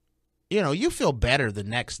 you feel better the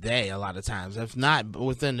next day a lot of times. If not,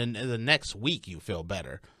 within the next week, you feel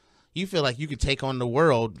better. You feel like you could take on the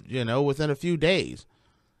world, within a few days.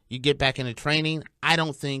 You get back into training. I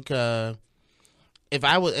don't think if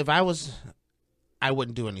I was, I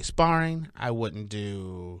wouldn't do any sparring. I would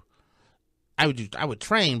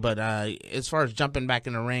train, but as far as jumping back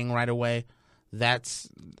in the ring right away,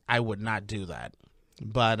 I would not do that.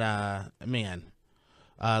 But man,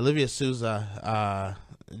 Livia Souza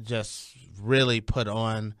just really put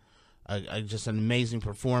on just an amazing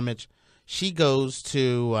performance. She goes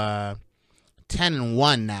to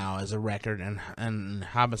 10-1 now as a record, and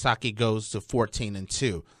Hamasaki goes to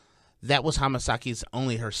 14-2. That was Hamasaki's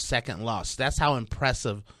only her second loss. That's how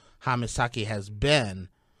impressive Hamasaki has been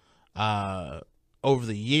over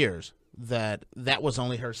the years. That was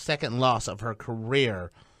only her second loss of her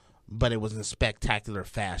career, but it was in spectacular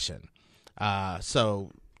fashion.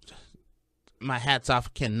 So my hats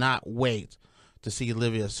off. Cannot wait to see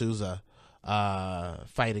Livia Souza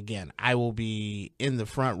fight again. I will be in the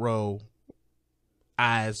front row,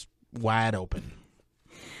 eyes wide open.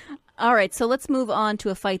 All right, so let's move on to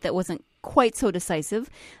a fight that wasn't quite so decisive.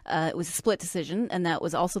 It was a split decision, and that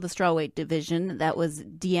was also the strawweight division. That was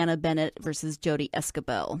DeAnna Bennet versus Jodie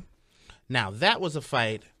Esquibel. Now, that was a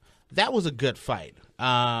fight. That was a good fight.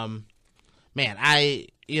 Man,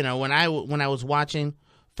 when I was watching,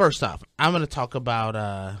 first off, I'm going to talk about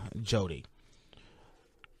Jodie.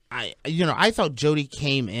 I thought Jodie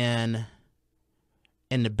came in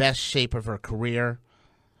the best shape of her career.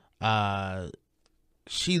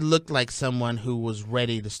 She looked like someone who was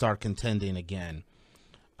ready to start contending again.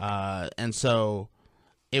 And so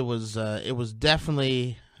it was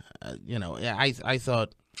definitely, I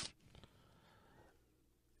thought,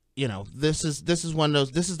 this is one of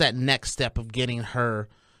those, this is that next step of getting her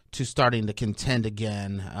to starting to contend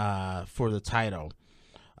again for the title.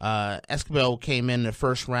 Esquibel came in the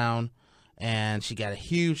first round and she got a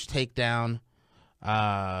huge takedown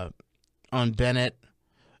on Bennet,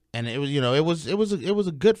 and it was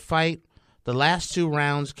a good fight. The last two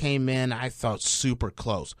rounds came in, I thought, super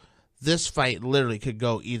close. This fight literally could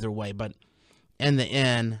go either way, but in the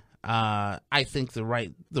end, I think the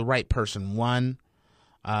right person won.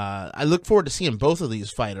 I look forward to seeing both of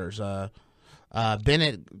these fighters.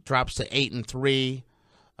 Bennet drops to 8-3.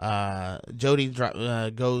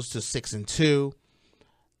 Jodie goes to 6-2.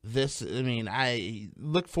 I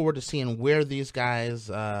look forward to seeing where these guys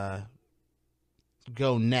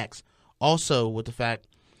go next. Also, with the fact,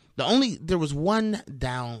 there was one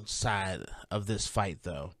downside of this fight,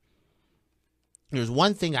 though. There's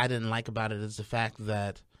one thing I didn't like about it, is the fact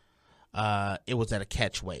that it was at a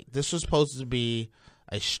catch weight. This was supposed to be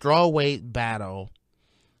a strawweight battle,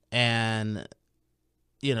 and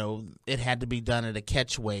it had to be done at a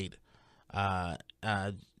catch weight, and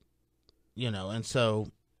so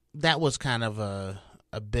that was kind of a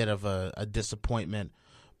bit of a disappointment.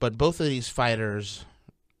 But both of these fighters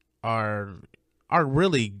are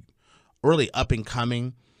really up and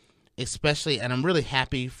coming, especially, and I'm really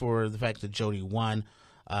happy for the fact that Jodie won.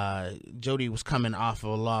 Jodie was coming off of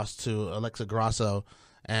a loss to Alexa Grasso,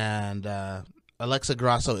 and Alexa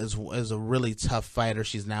Grasso is a really tough fighter.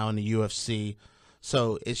 She's now in the UFC.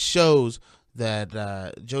 So it shows that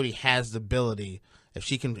Jodie has the ability. If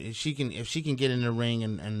she can get in the ring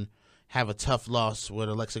and have a tough loss with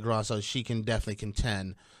Alexa Grasso, she can definitely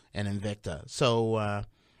contend in Invicta. So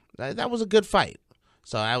that was a good fight.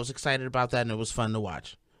 So I was excited about that, and it was fun to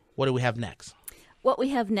watch. What do we have next? What we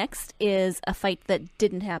have next is a fight that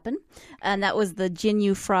didn't happen, and that was the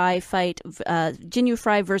Jinyu Fry fight. Jinyu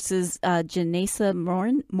Fry versus Janessa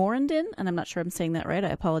Morandin, and I'm not sure I'm saying that right. I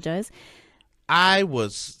apologize.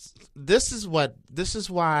 This is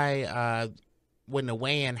why when the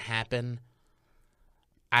weigh-in happened,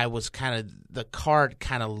 the card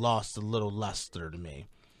kind of lost a little luster to me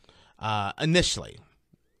initially,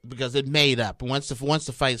 because it made up. Once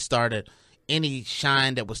the fight started, any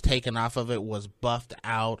shine that was taken off of it was buffed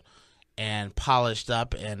out and polished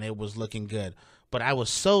up, and it was looking good. But I was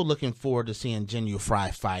so looking forward to seeing Jinyu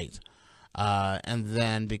Fry fight. And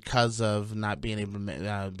then because of not being able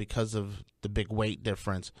to, because of the big weight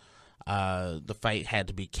difference, the fight had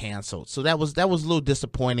to be canceled. So that was a little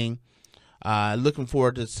disappointing. Looking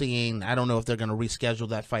forward to seeing. I don't know if they're going to reschedule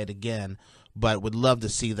that fight again, but would love to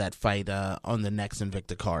see that fight on the next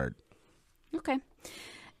Invicta card. Okay.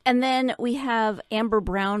 And then we have Amber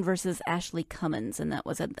Brown versus Ashley Cummins, and that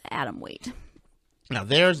was at the atom weight. Now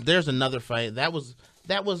there's another fight that was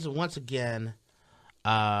that was once again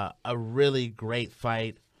a really great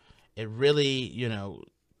fight. It really,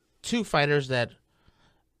 two fighters that,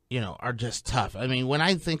 are just tough. I mean, when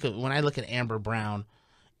I look at Amber Brown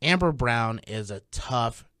is a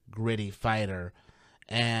tough, gritty fighter,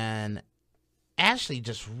 and Ashley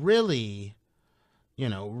just really,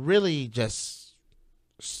 really just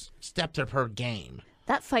stepped up her game.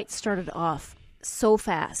 That fight started off so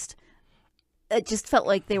fast. It just felt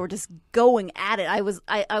like they were just going at it. I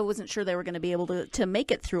wasn't sure they were going to be able to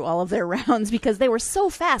make it through all of their rounds because they were so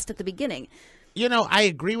fast at the beginning. I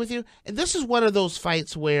agree with you. And this is one of those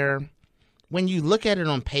fights where when you look at it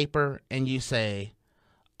on paper and you say,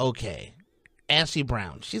 okay, Ashley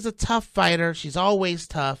Brown, she's a tough fighter. She's always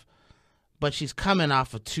tough, but she's coming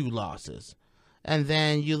off of 2 losses. And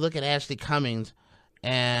then you look at Ashley Cummings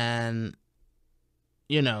and,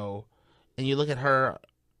 and you look at her,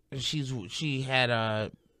 she had a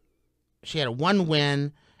 1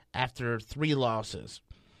 win after 3 losses.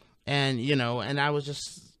 And,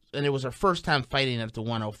 and it was her first time fighting at the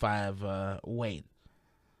 105 weight.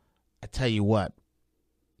 I tell you what,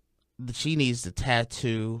 she needs the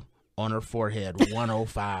tattoo on her forehead,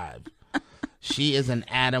 105. She is an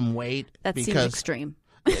atom weight. That seems extreme.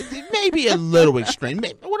 Maybe a little extreme.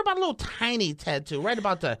 What about a little tiny tattoo right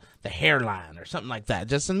about the hairline or something like that?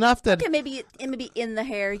 Just enough that... Okay, maybe in the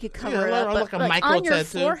hair you could cover it up. Like but a micro on your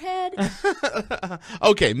tattoo. Forehead?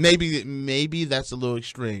 Okay, maybe that's a little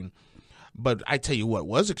extreme. But I tell you what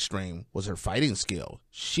was extreme was her fighting skill.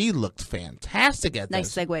 She looked fantastic at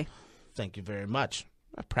Nice this. segue. Thank you very much.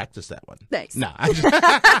 I practiced that one. Thanks. No.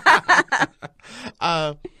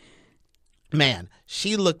 Man,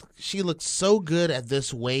 she looked so good at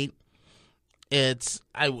this weight. She's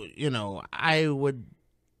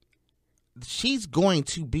going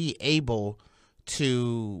to be able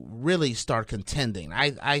to really start contending.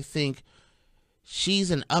 I think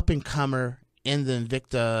she's an up and comer in the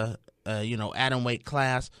Invicta atom weight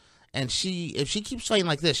class, and if she keeps fighting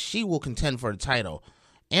like this, she will contend for the title.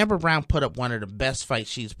 Amber Brown put up one of the best fights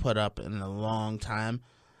she's put up in a long time,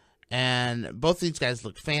 and both these guys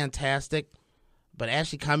look fantastic. But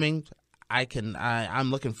Ashley Cummings,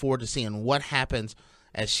 I'm looking forward to seeing what happens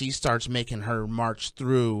as she starts making her march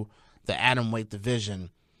through the atom weight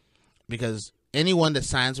division, because anyone that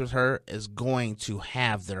signs with her is going to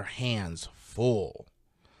have their hands full.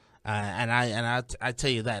 And I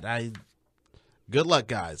tell you that, good luck,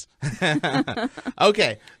 guys.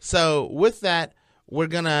 Okay, so with that,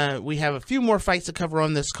 we have a few more fights to cover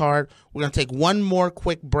on this card. We're gonna take one more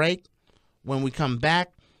quick break. When we come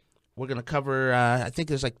back, we're gonna cover. I think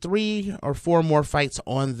there's like 3 or 4 more fights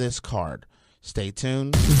on this card. Stay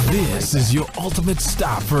tuned. This is your ultimate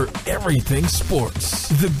stop for everything sports.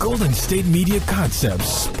 The Golden State Media Concepts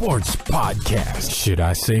Sports Podcast. Should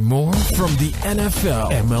I say more? From the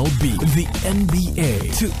NFL, MLB, the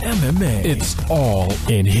NBA to MMA, it's all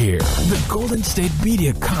in here. The Golden State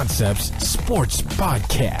Media Concepts Sports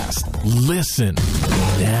Podcast. Listen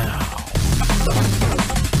now.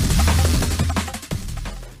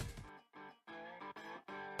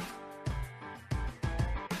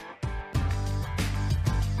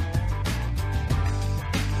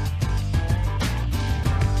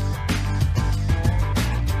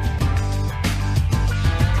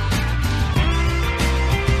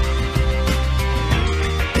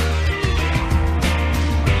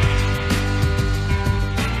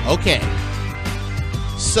 Okay,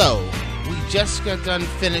 so we just got done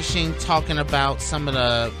finishing talking about some of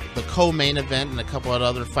the co-main event and a couple of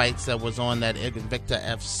other fights that was on that Invicta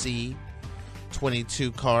FC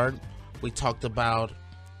 22 card. We talked about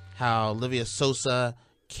how Livia Souza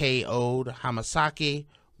KO'd Hamasaki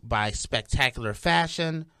by spectacular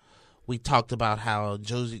fashion. We talked about how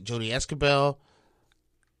Jodie Esquibel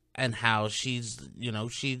and how she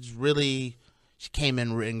came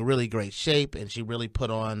in really great shape, and she really put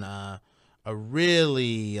on a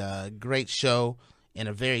really great show in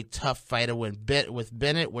a very tough fight with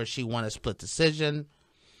Bennet, where she won a split decision.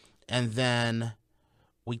 And then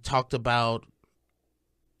we talked about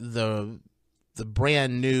the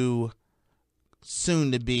brand new,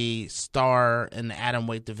 soon-to-be star in the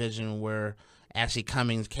atomweight division, where Ashley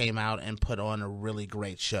Cummings came out and put on a really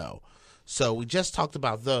great show. So we just talked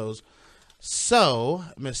about those. So,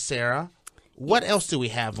 Miss Sarah, what else do we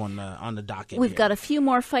have on the docket? We've got a few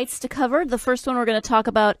more fights to cover. The first one we're going to talk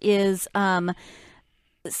about is Suna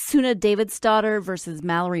Davidsdottir versus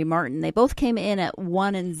Mallory Martin. They both came in at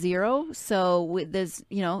 1-0, so there's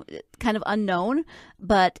kind of unknown,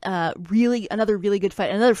 but really another really good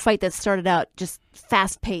fight. Another fight that started out just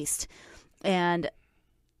fast paced and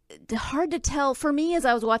hard to tell for me as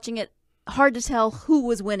I was watching it. hard to tell who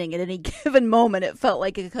was winning at any given moment. It felt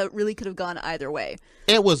like it really could have gone either way.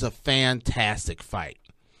 It was a fantastic fight.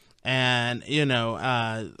 And,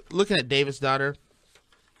 looking at David's daughter,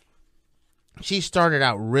 she started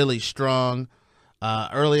out really strong.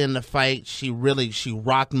 Early in the fight, she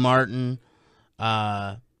rocked Martin.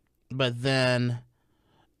 But then,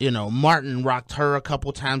 Martin rocked her a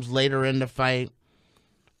couple times later in the fight.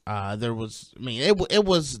 This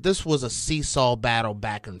was a seesaw battle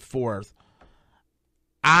back and forth.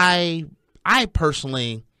 I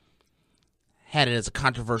personally had it as a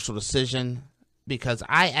controversial decision because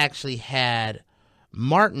I actually had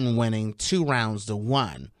Martin winning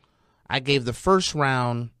 2-1. I gave the first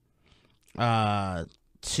round to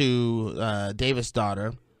Davis'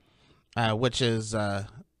 daughter, which is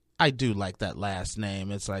I do like that last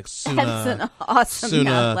name. It's like Suna. That's an awesome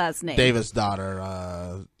last name. Davis'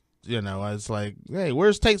 daughter. It's like, hey,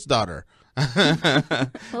 where's Tate's daughter? Well,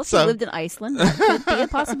 if she lived in Iceland, that could be a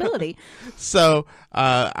possibility. So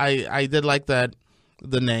I did like the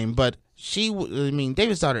name, but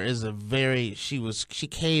Davis' daughter is she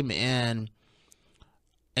came in,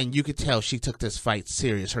 and you could tell she took this fight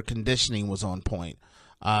serious. Her conditioning was on point.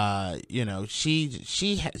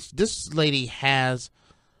 This lady has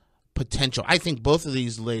potential. I think both of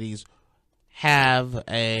these ladies have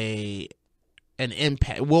an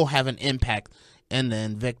impact. Will have an impact in the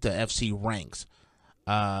Invicta FC ranks.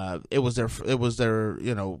 It was their.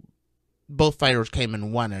 Both fighters came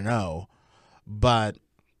in 1-0, but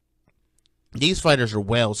these fighters are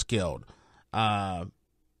well skilled. I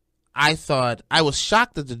was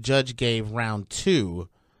shocked that the judge gave round 2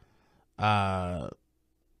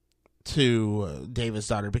 to Davis'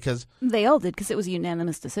 daughter because they all did, because it was a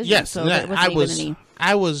unanimous decision. Yes, so I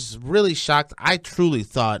was really shocked. I truly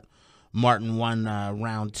thought Martin won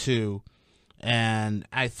round 2, and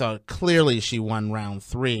I thought clearly she won round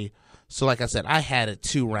 3. So, like I said, I had it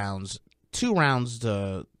 2 rounds to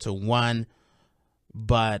 1,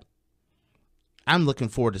 but I'm looking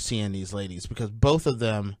forward to seeing these ladies because both of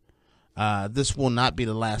them. This will not be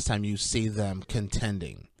the last time you see them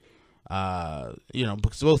contending.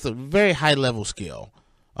 Because both are very high level skill.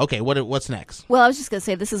 Okay, what's next? Well, I was just going to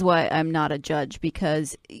say, this is why I'm not a judge,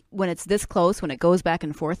 because when it's this close, when it goes back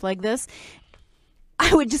and forth like this,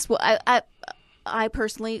 I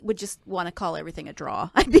personally would just want to call everything a draw.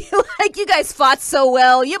 I'd be like, you guys fought so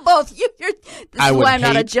well. This is why I'm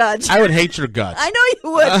not a judge. I would hate your guts. I know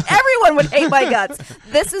you would. Everyone would hate my guts.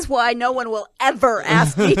 This is why no one will ever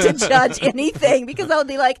ask me to judge anything, because I'll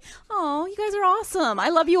be like, oh, you guys are awesome. I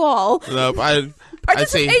love you all. No,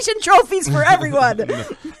 Participation trophies for everyone.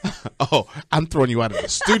 Oh, I'm throwing you out of the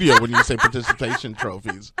studio when you say participation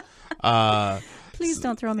trophies. Please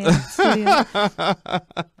don't throw me out of the studio.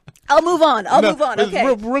 I'll move on.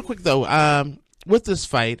 Okay. Real quick, though, with this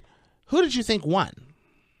fight, who did you think won?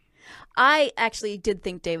 I actually did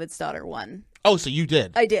think David's daughter won. Oh, so you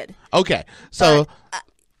did? I did. Okay, so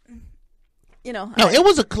no,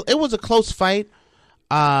 it was a close fight.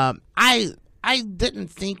 I didn't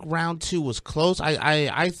think round 2 was close.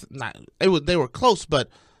 They were close, but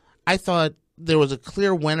I thought there was a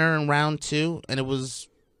clear winner in round 2, and it was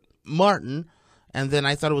Martin. And then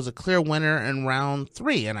I thought it was a clear winner in round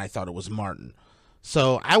 3, and I thought it was Martin.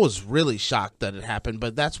 So I was really shocked that it happened.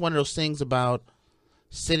 But that's one of those things about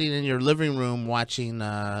sitting in your living room watching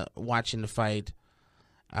the fight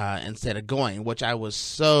instead of going, which I was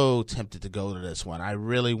so tempted to go to this one. I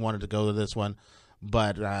really wanted to go to this one,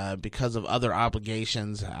 but because of other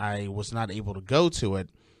obligations, I was not able to go to it.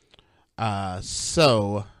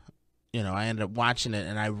 So, I ended up watching it,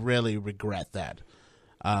 and I really regret that.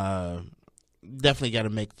 Definitely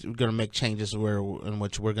gonna make changes in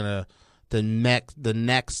which we're gonna the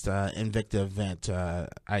next Invicta event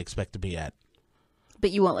I expect to be at.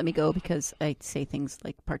 But you won't let me go because I say things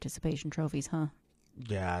like participation trophies, huh?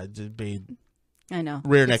 Yeah, it'd be. I know.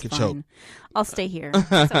 Rear naked choke. I'll stay here.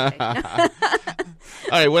 It's okay.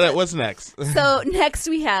 All right, what's next? So next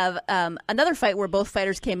we have another fight where both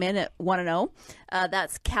fighters came in at 1-0.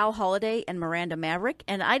 That's Cal Holiday and Miranda Maverick,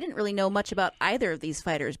 and I didn't really know much about either of these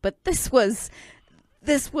fighters, but this was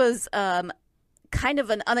kind of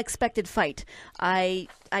an unexpected fight. I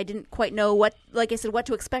didn't quite know what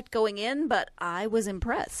to expect going in, but I was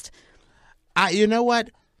impressed. You know what?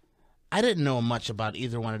 I didn't know much about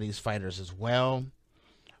either one of these fighters as well,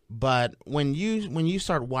 but when you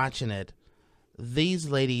start watching it, these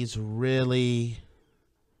ladies really,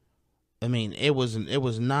 it was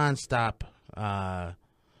nonstop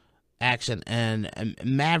action, and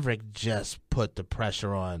Maverick just put the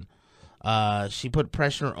pressure on. She put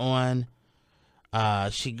pressure on.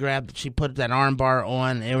 She put that arm bar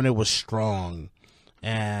on, and it was strong.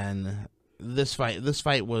 And this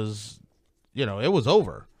fight was, you know, it was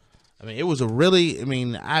over. I mean, it was a really. I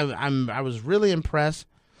mean, I was really impressed.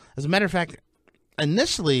 As a matter of fact,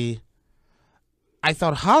 initially, I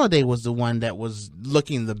thought Holiday was the one that was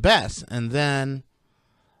looking the best, and then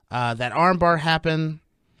that armbar happened,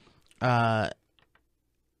 and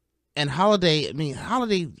Holiday. I mean,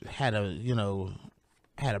 Holiday had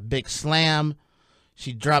a big slam.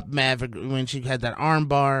 She dropped Maverick when she had that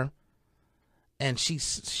armbar, and she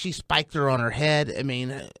spiked her on her head. I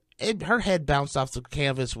mean, her head bounced off the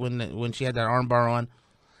canvas when she had that armbar on.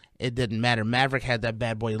 It didn't matter. Maverick had that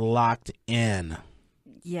bad boy locked in.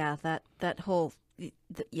 Yeah, that whole.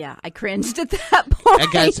 Yeah, I cringed at that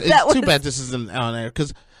point. Guys, it's too bad this isn't on air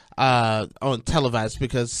because on televised,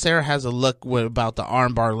 because Sarah has a look about the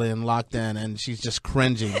armbar laying locked in, and she's just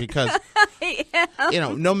cringing because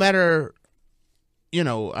no matter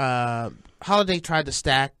Holiday tried to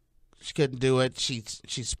stack, she couldn't do it. She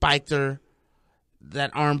spiked her.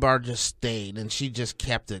 That armbar just stayed, and she just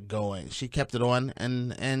kept it going. She kept it on,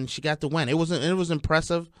 and she got the win. It was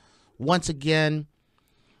impressive. Once again,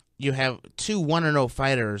 you have two 1-0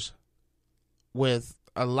 fighters with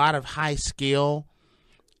a lot of high skill,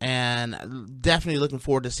 and definitely looking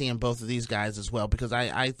forward to seeing both of these guys as well, because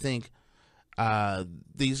I think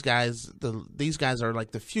these guys are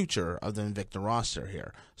like the future of the Invicta roster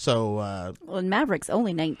here. So and Maverick's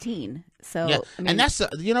only 19, so yeah, I mean, and that's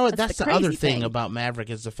the other thing thing about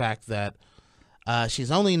Maverick is the fact that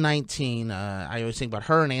she's only 19. I always think about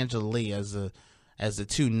her and Angela Lee as the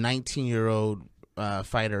two 19-year-old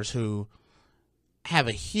fighters who have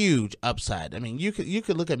a huge upside. I mean, you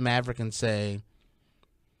could look at Maverick and say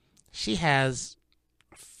she has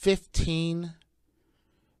 15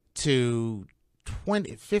 to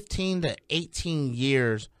 18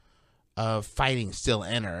 years of fighting still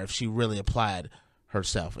in her if she really applied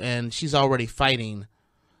herself, and she's already fighting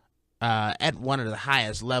at one of the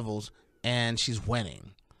highest levels, and she's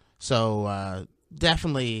winning. So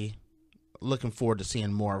definitely looking forward to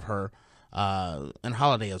seeing more of her. And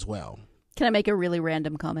Holiday as well. Can I make a really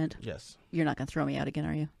random comment? Yes. You're not going to throw me out again,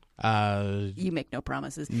 are you? You make no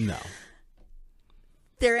promises. No.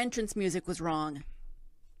 Their entrance music was wrong.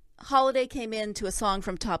 Holiday came in to a song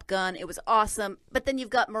from Top Gun. It was awesome. But then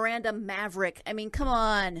you've got Miranda Maverick. I mean, come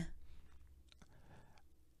on.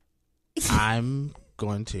 I'm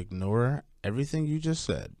going to ignore everything you just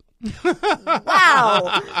said.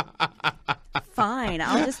 Wow. Fine.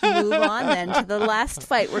 I'll just move on then to the last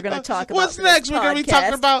fight we're going to talk about. What's next? We're going to be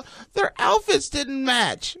talking about their outfits didn't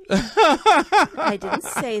match. I didn't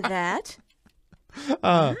say that.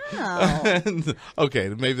 Wow. Okay,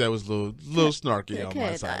 maybe that was a little snarky on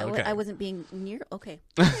my side. Okay. I wasn't being near. Okay.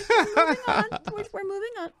 Moving on. We're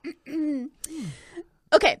moving on.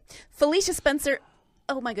 Okay. Felicia Spencer.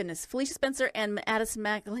 Oh, my goodness. Felicia Spencer and Addison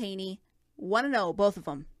McElhaney, 1-0, both of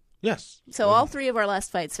them. Yes. So all three of our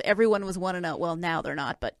last fights, everyone was 1-0. Well, now they're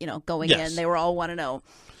not, but, going in, they were all 1-0.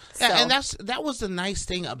 So. And that was the nice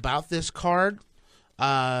thing about this card.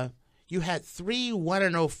 You had three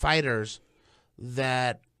 1-0 fighters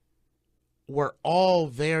that were all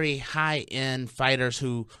very high-end fighters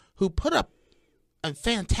who put up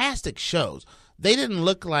fantastic shows. They didn't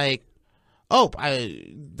look like,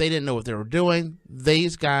 they didn't know what they were doing.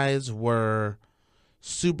 These guys were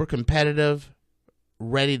super competitive,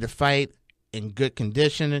 ready to fight, in good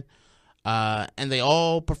condition, and they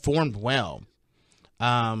all performed well.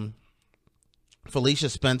 Felicia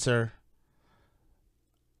Spencer,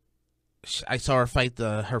 I saw her fight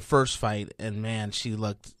her first fight, and man, she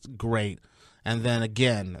looked great. And then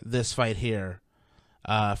again, this fight here,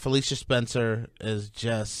 Felicia Spencer is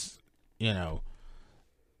just,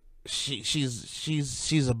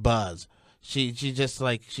 she's a buzz. She just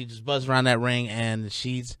buzzed around that ring, and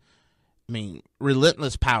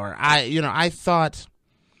relentless power. I thought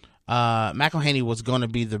McElhaney was going to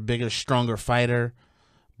be the bigger, stronger fighter,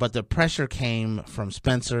 but the pressure came from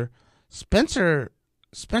Spencer. Spencer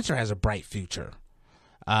has a bright future.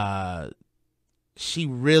 She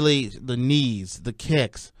really, the knees, the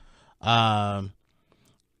kicks,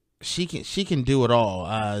 she can do it all.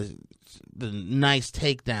 The nice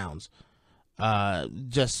takedowns,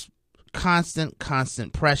 just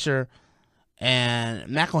constant pressure, and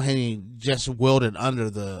McElhaney just wilted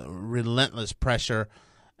under the relentless pressure.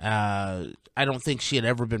 I don't think she had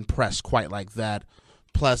ever been pressed quite like that.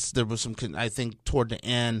 Plus, there was I think toward the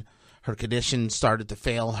end, her condition started to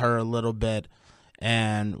fail her a little bit.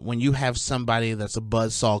 And when you have somebody that's a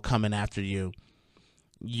buzzsaw coming after you,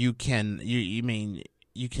 you cannot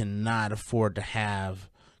afford to have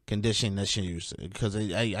conditioning issues, because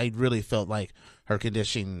I really felt like her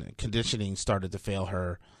conditioning started to fail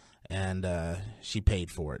her, and she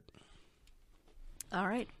paid for it. All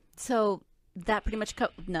right. So that pretty much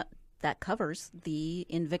that covers the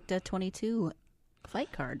Invicta 22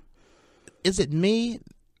 fight card. Is it me?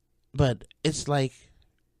 But it's like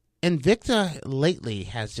Invicta lately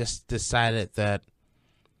has just decided that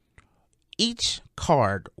each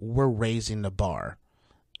card we're raising the bar.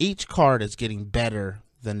 Each card is getting better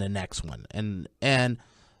than the next one. And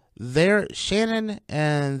Shannon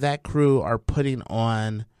and that crew are putting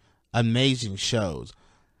on amazing shows.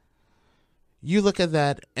 You look at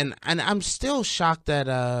that, and I'm still shocked at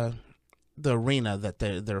the arena that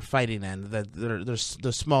they're fighting in, that there's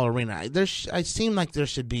the small arena. I seem like there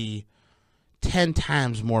should be 10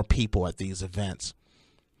 times more people at these events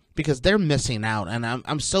because they're missing out. And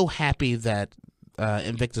I'm so happy that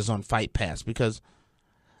Invicta's on Fight Pass because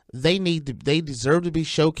they deserve to be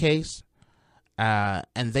showcased,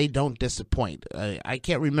 and they don't disappoint. I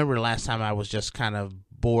can't remember the last time I was just kind of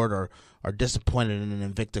bored or disappointed in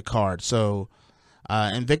an Invicta card. So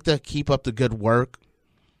Invicta, keep up the good work.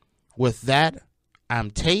 With that,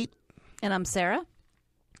 I'm Tate. And I'm Sarah.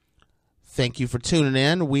 Thank you for tuning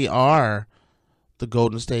in. We are the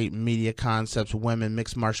Golden State Media Concepts Women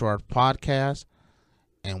Mixed Martial Arts Podcast,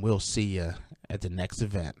 and we'll see you at the next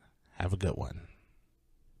event. Have a good one.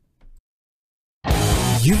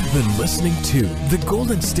 You've been listening to the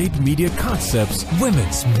Golden State Media Concepts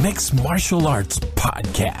Women's Mixed Martial Arts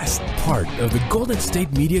Podcast, part of the Golden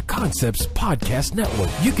State Media Concepts Podcast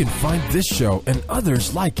Network. You can find this show and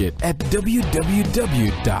others like it at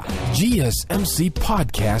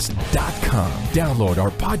www.gsmcpodcast.com. Download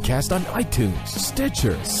our podcast on iTunes,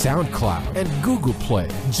 Stitcher, SoundCloud, and Google Play.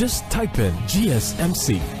 Just type in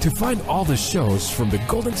GSMC to find all the shows from the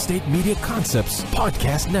Golden State Media Concepts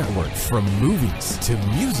Podcast Network, from movies to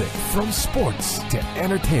music, from sports to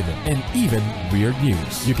entertainment, and even weird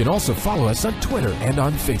news. You can also follow us on Twitter and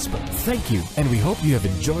on Facebook. Thank you, and we hope you have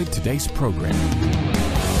enjoyed today's program.